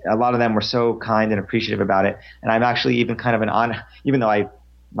 And a lot of them were so kind and appreciative about it. And I'm actually even kind of an honor, even though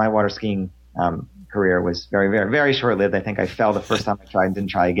my water skiing career was very, very, very short-lived. I think I fell the first time I tried and didn't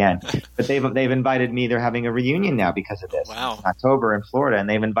try again. But they've invited me. They're having a reunion now because of this. Wow. In October in Florida, and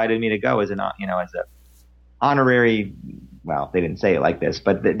they've invited me to go as an honorary. Well, they didn't say it like this,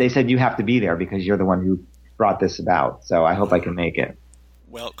 but they said you have to be there because you're the one who brought this about. So I hope I can make it.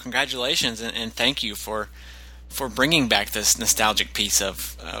 Well, congratulations, and thank you for bringing back this nostalgic piece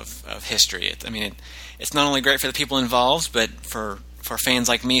of history. It's not only great for the people involved, but for fans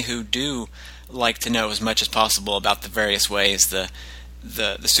like me who do like to know as much as possible about the various ways the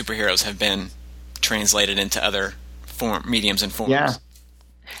superheroes have been translated into other mediums and forms. Yeah.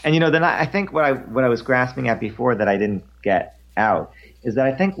 And then I think what I was grasping at before that I didn't get out is that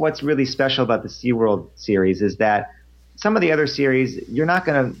I think what's really special about the SeaWorld series is that some of the other series, you're not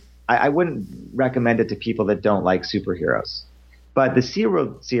going to – I wouldn't recommend it to people that don't like superheroes. But the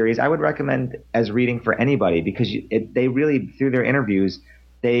SeaWorld series, I would recommend as reading for anybody because they really, through their interviews,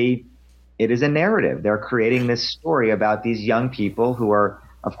 it is a narrative. They're creating this story about these young people who are,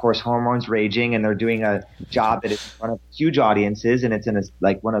 of course, hormones raging, and they're doing a job that is in front of huge audiences, and it's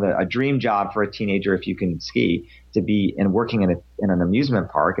a dream job for a teenager if you can ski to be working in an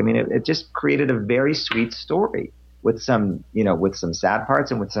amusement park. I mean, it just created a very sweet story with some sad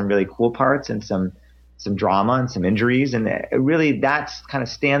parts and with some really cool parts and some drama and some injuries, and that kind of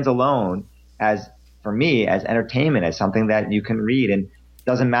stands alone as for me as entertainment, as something that you can read, and it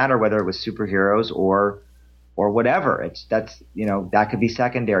doesn't matter whether it was superheroes or whatever. That could be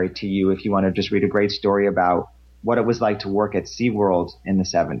secondary to you if you want to just read a great story about what it was like to work at SeaWorld in the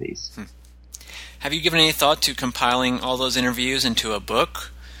 70s. Have you given any thought to compiling all those interviews into a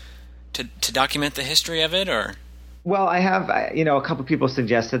book to document the history of it, or? Well, I have, a couple people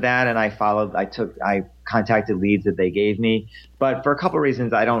suggested that, and I contacted leads that they gave me, but for a couple of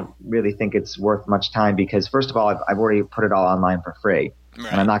reasons, I don't really think it's worth much time because first of all, I've already put it all online for free,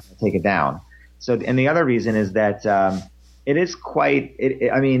 right, and I'm not going to take it down. So, and the other reason is that it is quite.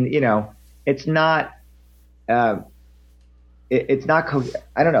 It's not. It's not.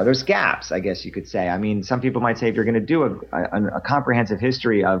 I don't know. There's gaps, I guess you could say. I mean, some people might say if you're going to do a comprehensive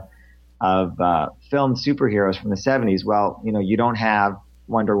history of filmed superheroes from the 70s, well, you don't have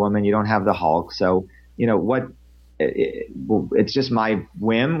Wonder Woman, you don't have the Hulk, so it's just my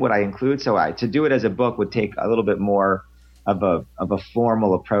whim what I include. So to do it as a book would take a little bit more of a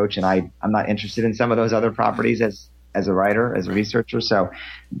formal approach, and I'm not interested in some of those other properties as a writer, as a researcher, so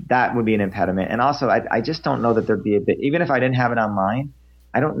that would be an impediment. And also, I just don't know that there'd be even if I didn't have it online,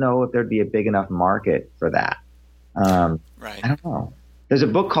 I don't know if there'd be a big enough market for that. Right. I don't know. There's a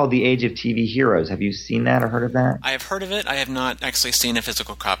book called The Age of TV Heroes. Have you seen that or heard of that? I have heard of it. I have not actually seen a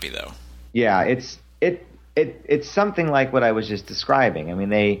physical copy, though. Yeah, it's something like what I was just describing. I mean,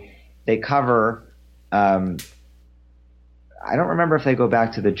 they cover. I don't remember if they go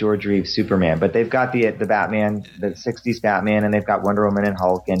back to the George Reeves Superman, but they've got the Batman, the 60s Batman, and they've got Wonder Woman and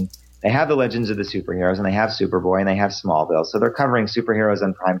Hulk, and they have the Legends of the Superheroes, and they have Superboy, and they have Smallville. So they're covering superheroes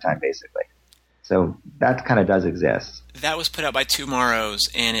on primetime, basically. So that kind of does exist. That was put out by Tomorrow's,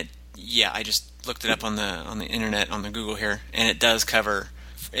 and I just looked it up on the internet, on the Google here, and it does cover.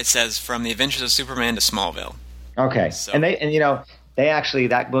 It says From the Adventures of Superman to Smallville. Okay, so. And they actually,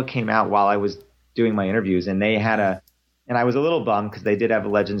 that book came out while I was doing my interviews, and they had and I was a little bummed because they did have a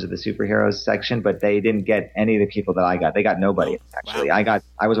Legends of the Superheroes section, but they didn't get any of the people that I got. They got nobody, actually. Wow.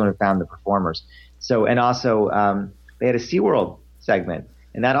 I was one who found the performers. So, and also, they had a SeaWorld segment,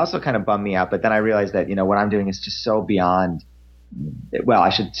 and that also kind of bummed me out. But then I realized that, what I'm doing is just so beyond. Well, I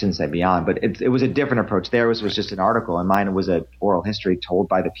shouldn't say beyond, but it was a different approach. Theirs was just an article, and mine was an oral history told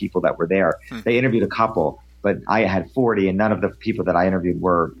by the people that were there. They interviewed a couple, but I had 40, and none of the people that I interviewed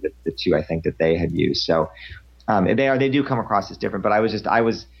were the two I think that they had used. So they do come across as different. But I was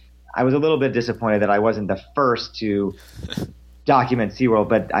a little bit disappointed that I wasn't the first to document SeaWorld.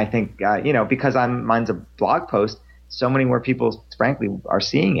 But I think because mine's a blog post, so many more people, frankly, are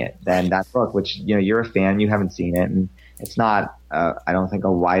seeing it than that book. Which you're a fan, you haven't seen it, and it's not, I don't think,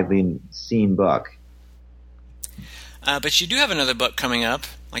 a widely seen book. But you do have another book coming up,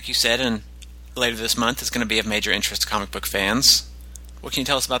 like you said, and later this month. It's going to be of major interest to comic book fans. What can you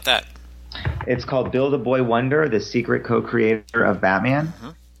tell us about that? It's called Bill the Boy Wonder, the secret co-creator of Batman. Mm-hmm.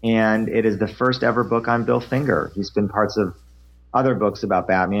 And it is the first ever book on Bill Finger. He's been parts of other books about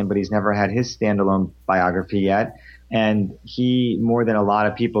Batman, but he's never had his standalone biography yet. And he, more than a lot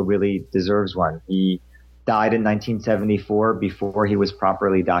of people, really deserves one. He died in 1974 before he was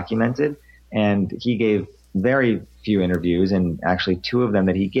properly documented, and he gave very few interviews, and actually two of them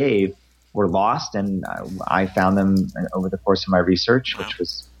that he gave were lost, and I found them over the course of my research, which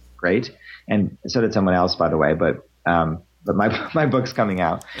was great. And so did someone else, by the way, but my book's coming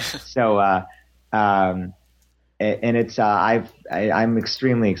out. So and it's I'm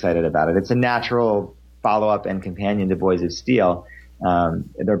extremely excited about it. It's a natural follow-up and companion to Boys of Steel.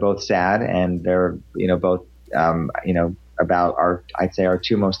 They're both sad, and they're both about I'd say our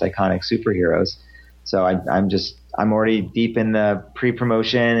two most iconic superheroes. So I'm already deep in the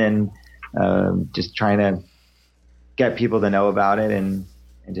pre-promotion and just trying to get people to know about it and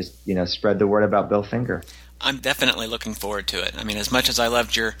just spread the word about Bill Finger. I'm definitely looking forward to it. I mean, as much as I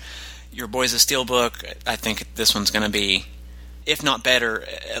loved your Boys of Steel book, I think this one's going to be, if not better,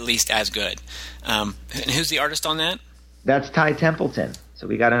 at least as good. And who's the artist on that? That's Ty Templeton. So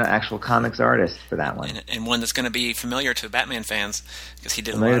we got an actual comics artist for that one. And one that's going to be familiar to Batman fans because he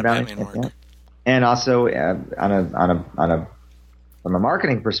did a lot of Batman work. Yeah. And also, from a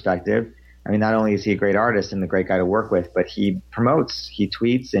marketing perspective, I mean, not only is he a great artist and a great guy to work with, but he promotes, he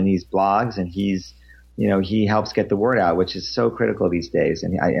tweets, and he blogs, and he helps get the word out, which is so critical these days.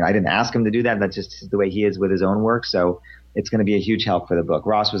 And I didn't ask him to do that. That's just the way he is with his own work. So it's going to be a huge help for the book.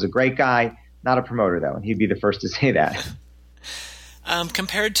 Ross was a great guy, not a promoter though, and he'd be the first to say that.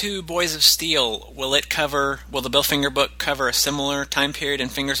 Compared to Boys of Steel, will the Bill Finger book cover a similar time period in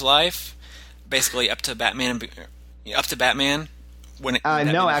Finger's life, basically up to Batman when it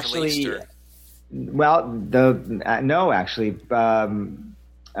no, actually, no, actually,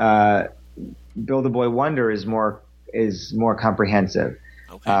 Bill the Boy Wonder is more comprehensive.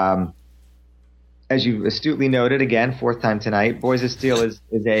 Okay. As you astutely noted, again, fourth time tonight, Boys of Steel is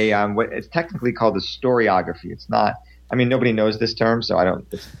it's technically called a storyography. It's not. I mean, nobody knows this term, so I don't.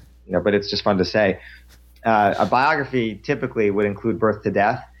 But it's just fun to say. A biography typically would include birth to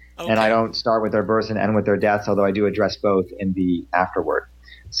death, and I don't start with their births and end with their deaths, although I do address both in the afterword.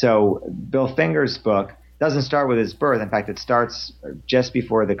 So Bill Finger's book doesn't start with his birth. In fact, it starts just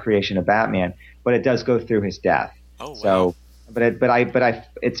before the creation of Batman, but it does go through his death. Oh, wow. So,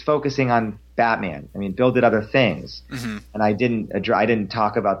 it's focusing on Batman. I mean, Bill did other things, and I didn't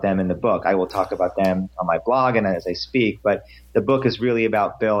talk about them in the book. I will talk about them on my blog and as I speak, but the book is really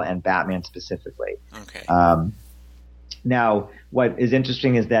about Bill and Batman specifically. Okay. Now, what is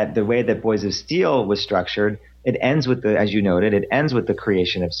interesting is that the way that Boys of Steel was structured, it ends with as you noted, it ends with the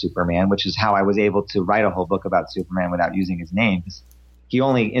creation of Superman, which is how I was able to write a whole book about Superman without using his name. He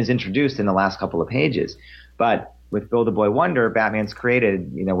only is introduced in the last couple of pages, but with Bill the Boy Wonder, Batman's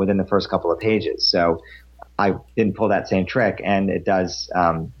created, within the first couple of pages. So I didn't pull that same trick, and it does.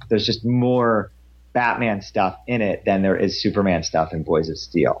 There's just more Batman stuff in it than there is Superman stuff in Boys of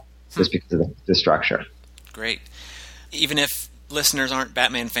Steel, just because of the structure. Great. Even if listeners aren't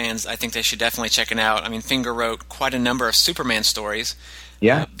Batman fans, I think they should definitely check it out. I mean, Finger wrote quite a number of Superman stories,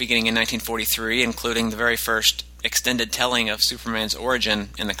 beginning in 1943, including the very first extended telling of Superman's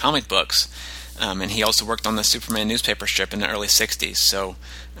origin in the comic books. And he also worked on the Superman newspaper strip in the early 60s. So,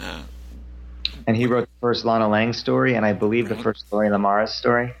 and he wrote the first Lana Lang story, and I believe the first Lori Lamaris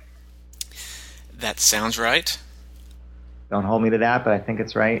story. That sounds right. Don't hold me to that, but I think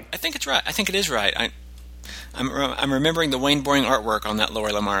it's right. I think it's right. I think it is right. I'm remembering the Wayne Boring artwork on that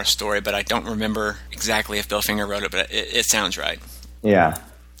Lori Lamaris story, but I don't remember exactly if Bill Finger wrote it, but it sounds right. Yeah.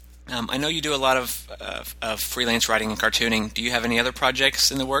 I know you do a lot of freelance writing and cartooning. Do you have any other projects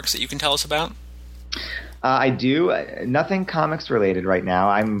in the works that you can tell us about? I do. Nothing comics related right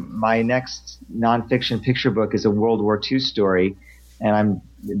now. My next nonfiction picture book is a World War II story, and I'm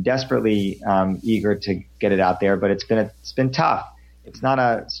desperately eager to get it out there. But it's been tough. It's not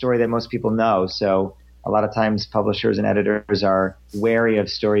a story that most people know, so a lot of times publishers and editors are wary of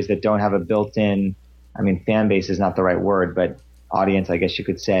stories that don't have a built-in. I mean, fan base is not the right word, but audience, I guess you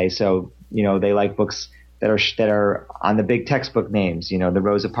could say. So they like books that are on the big textbook names. The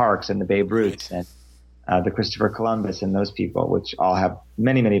Rosa Parks and the Babe Ruths and the Christopher Columbus and those people, which all have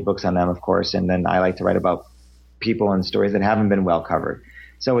many, many books on them, of course. And then I like to write about people and stories that haven't been well covered.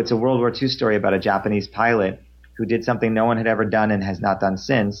 So it's a World War II story about a Japanese pilot who did something no one had ever done and has not done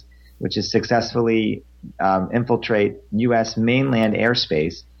since, which is successfully infiltrate U.S. mainland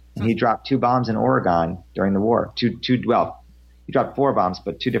airspace. And he dropped 2 bombs in Oregon during the war. He dropped 4 bombs,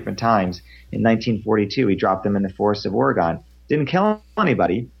 but 2 different times. In 1942, he dropped them in the forests of Oregon. Didn't kill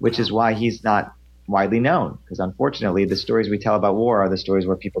anybody, which is why he's not widely known, because unfortunately the stories we tell about war are the stories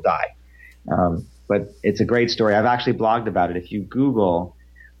where people die. But it's a great story. I've actually blogged about it. If you Google,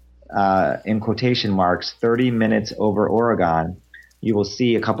 in quotation marks, 30 minutes over Oregon, you will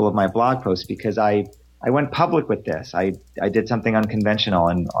see a couple of my blog posts, because I went public with this. I did something unconventional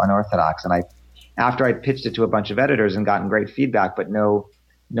and unorthodox, and after I pitched it to a bunch of editors and gotten great feedback but no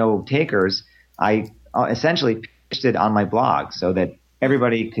takers, I essentially pitched it on my blog so that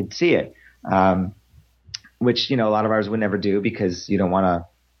everybody could see it, which a lot of ours would never do, because you don't want to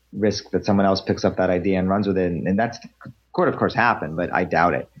risk that someone else picks up that idea and runs with it. And that's could of course happen, but I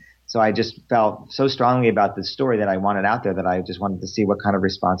doubt it. So I just felt so strongly about this story that I wanted out there that I just wanted to see what kind of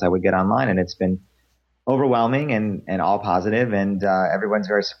response I would get online, and it's been overwhelming and all positive, and everyone's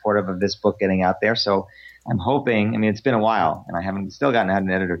very supportive of this book getting out there. So I'm hoping, it's been a while and I haven't still gotten had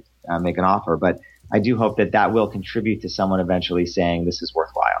an editor make an offer, but I do hope that will contribute to someone eventually saying this is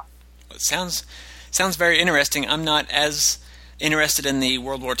worthwhile. It sounds very interesting. I'm not as interested in the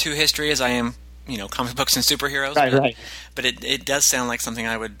World War II history as I am, comic books and superheroes. Right. But it does sound like something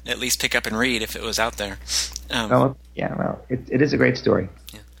I would at least pick up and read if it was out there. It is a great story.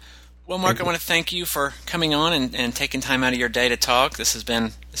 Yeah. Well, Mark, I want to thank you for coming on and taking time out of your day to talk. This has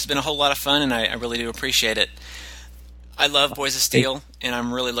been a whole lot of fun, and I really do appreciate it. I love Boys of Steel, and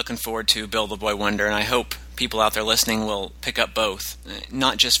I'm really looking forward to Bill the Boy Wonder, and I hope people out there listening will pick up both,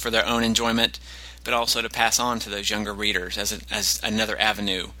 not just for their own enjoyment, but also to pass on to those younger readers as another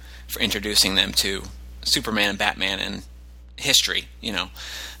avenue for introducing them to Superman and Batman and history.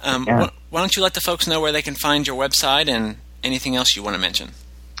 Why don't you let the folks know where they can find your website and anything else you want to mention?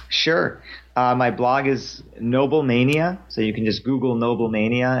 Sure. My blog is Noble Mania, so you can just Google Noble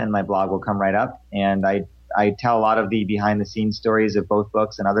Mania and my blog will come right up. And I tell a lot of the behind-the-scenes stories of both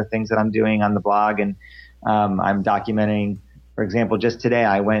books and other things that I'm doing on the blog. And I'm documenting, for example, just today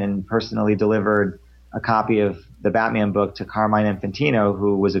I went and personally delivered a copy of the Batman book to Carmine Infantino,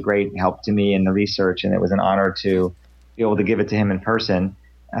 who was a great help to me in the research, and it was an honor to be able to give it to him in person.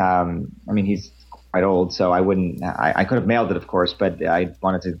 He's quite old, so I could have mailed it, of course, but I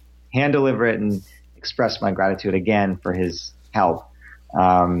wanted to hand deliver it and express my gratitude again for his help.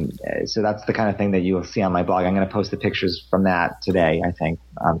 So that's the kind of thing that you will see on my blog. I'm going to post the pictures from that today, I think,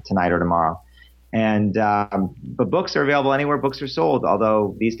 tonight or tomorrow. And but books are available anywhere books are sold,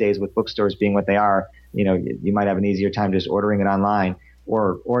 although these days with bookstores being what they are, you might have an easier time just ordering it online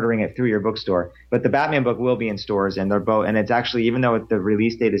or ordering it through your bookstore. But the Batman book will be in stores, and they're both. And it's actually, even though the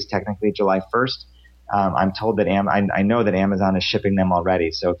release date is technically July 1st, I'm told that I know that Amazon is shipping them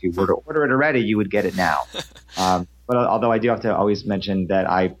already. So if you were to order it already, you would get it now. But although I do have to always mention that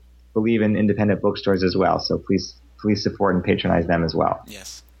I believe in independent bookstores as well. So please support and patronize them as well.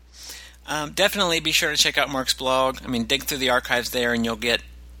 Yes. Definitely be sure to check out Mark's blog. Dig through the archives there, and you'll get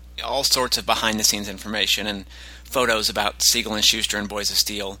all sorts of behind-the-scenes information and photos about Siegel and Schuster and Boys of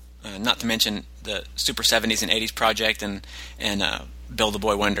Steel. Not to mention the Super 70s and 80s project and Bill the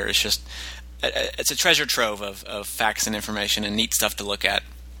Boy Wonder. It's a treasure trove of facts and information and neat stuff to look at.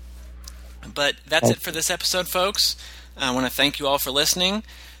 But that's it for this episode, folks. I want to thank you all for listening.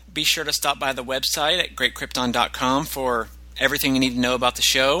 Be sure to stop by the website at greatkrypton.com for everything you need to know about the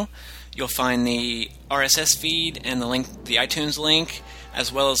show. You'll find the RSS feed and the iTunes link, as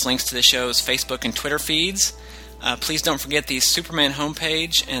well as links to the show's Facebook and Twitter feeds. Please don't forget the Superman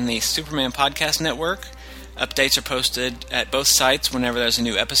homepage and the Superman Podcast Network. Updates are posted at both sites whenever there's a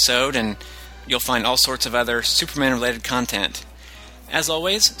new episode, and you'll find all sorts of other Superman-related content. As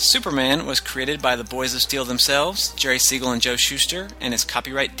always, Superman was created by the Boys of Steel themselves, Jerry Siegel and Joe Shuster, and is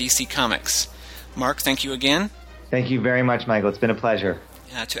copyright DC Comics. Mark, thank you again. Thank you very much, Michael. It's been a pleasure.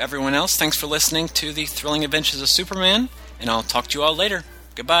 To everyone else, thanks for listening to The Thrilling Adventures of Superman, and I'll talk to you all later.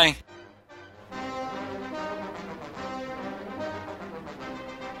 Goodbye.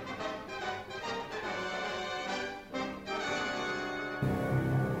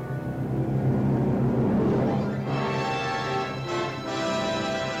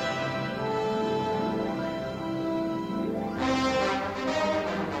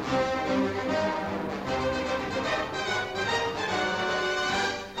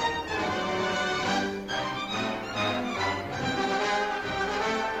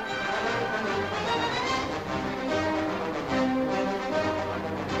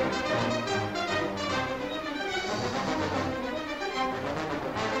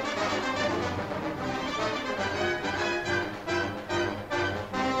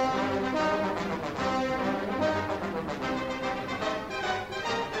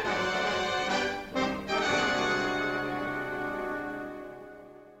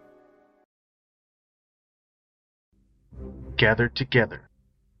 Gathered together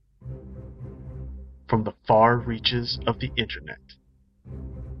from the far reaches of the internet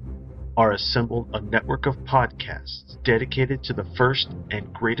are assembled a network of podcasts dedicated to the first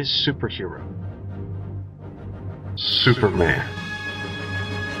and greatest superhero, Superman.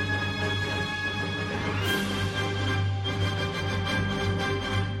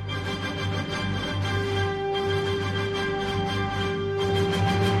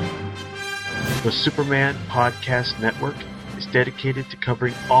 The Superman Podcast Network is dedicated to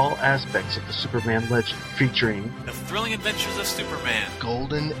covering all aspects of the Superman legend, featuring The Thrilling Adventures of Superman,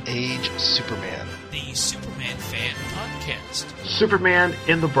 Golden Age Superman, the Superman Fan Podcast, Superman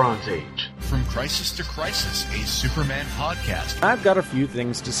in the Bronze Age, From Crisis to Crisis, a Superman podcast, I've got a few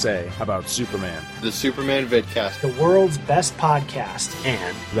things to say about Superman. The Superman Vidcast, the world's best podcast,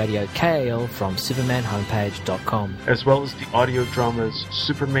 and Radio KL from SupermanHomepage.com, as well as the audio dramas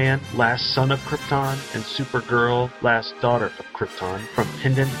Superman, Last Son of Krypton, and Supergirl, Last Daughter of Krypton from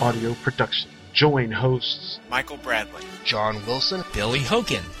Pendant Audio Production. Join hosts Michael Bradley, John Wilson, Billy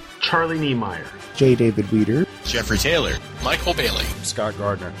Hogan, Charlie Niemeyer, J. David Weeder, Jeffrey Taylor, Michael Bailey, Scott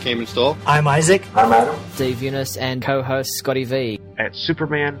Gardner, Cayman Stoll. I'm Isaac. I'm Adam. Steve Eunice and co-host Scotty V at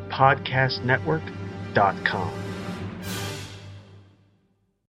SupermanPodcastNetwork.com.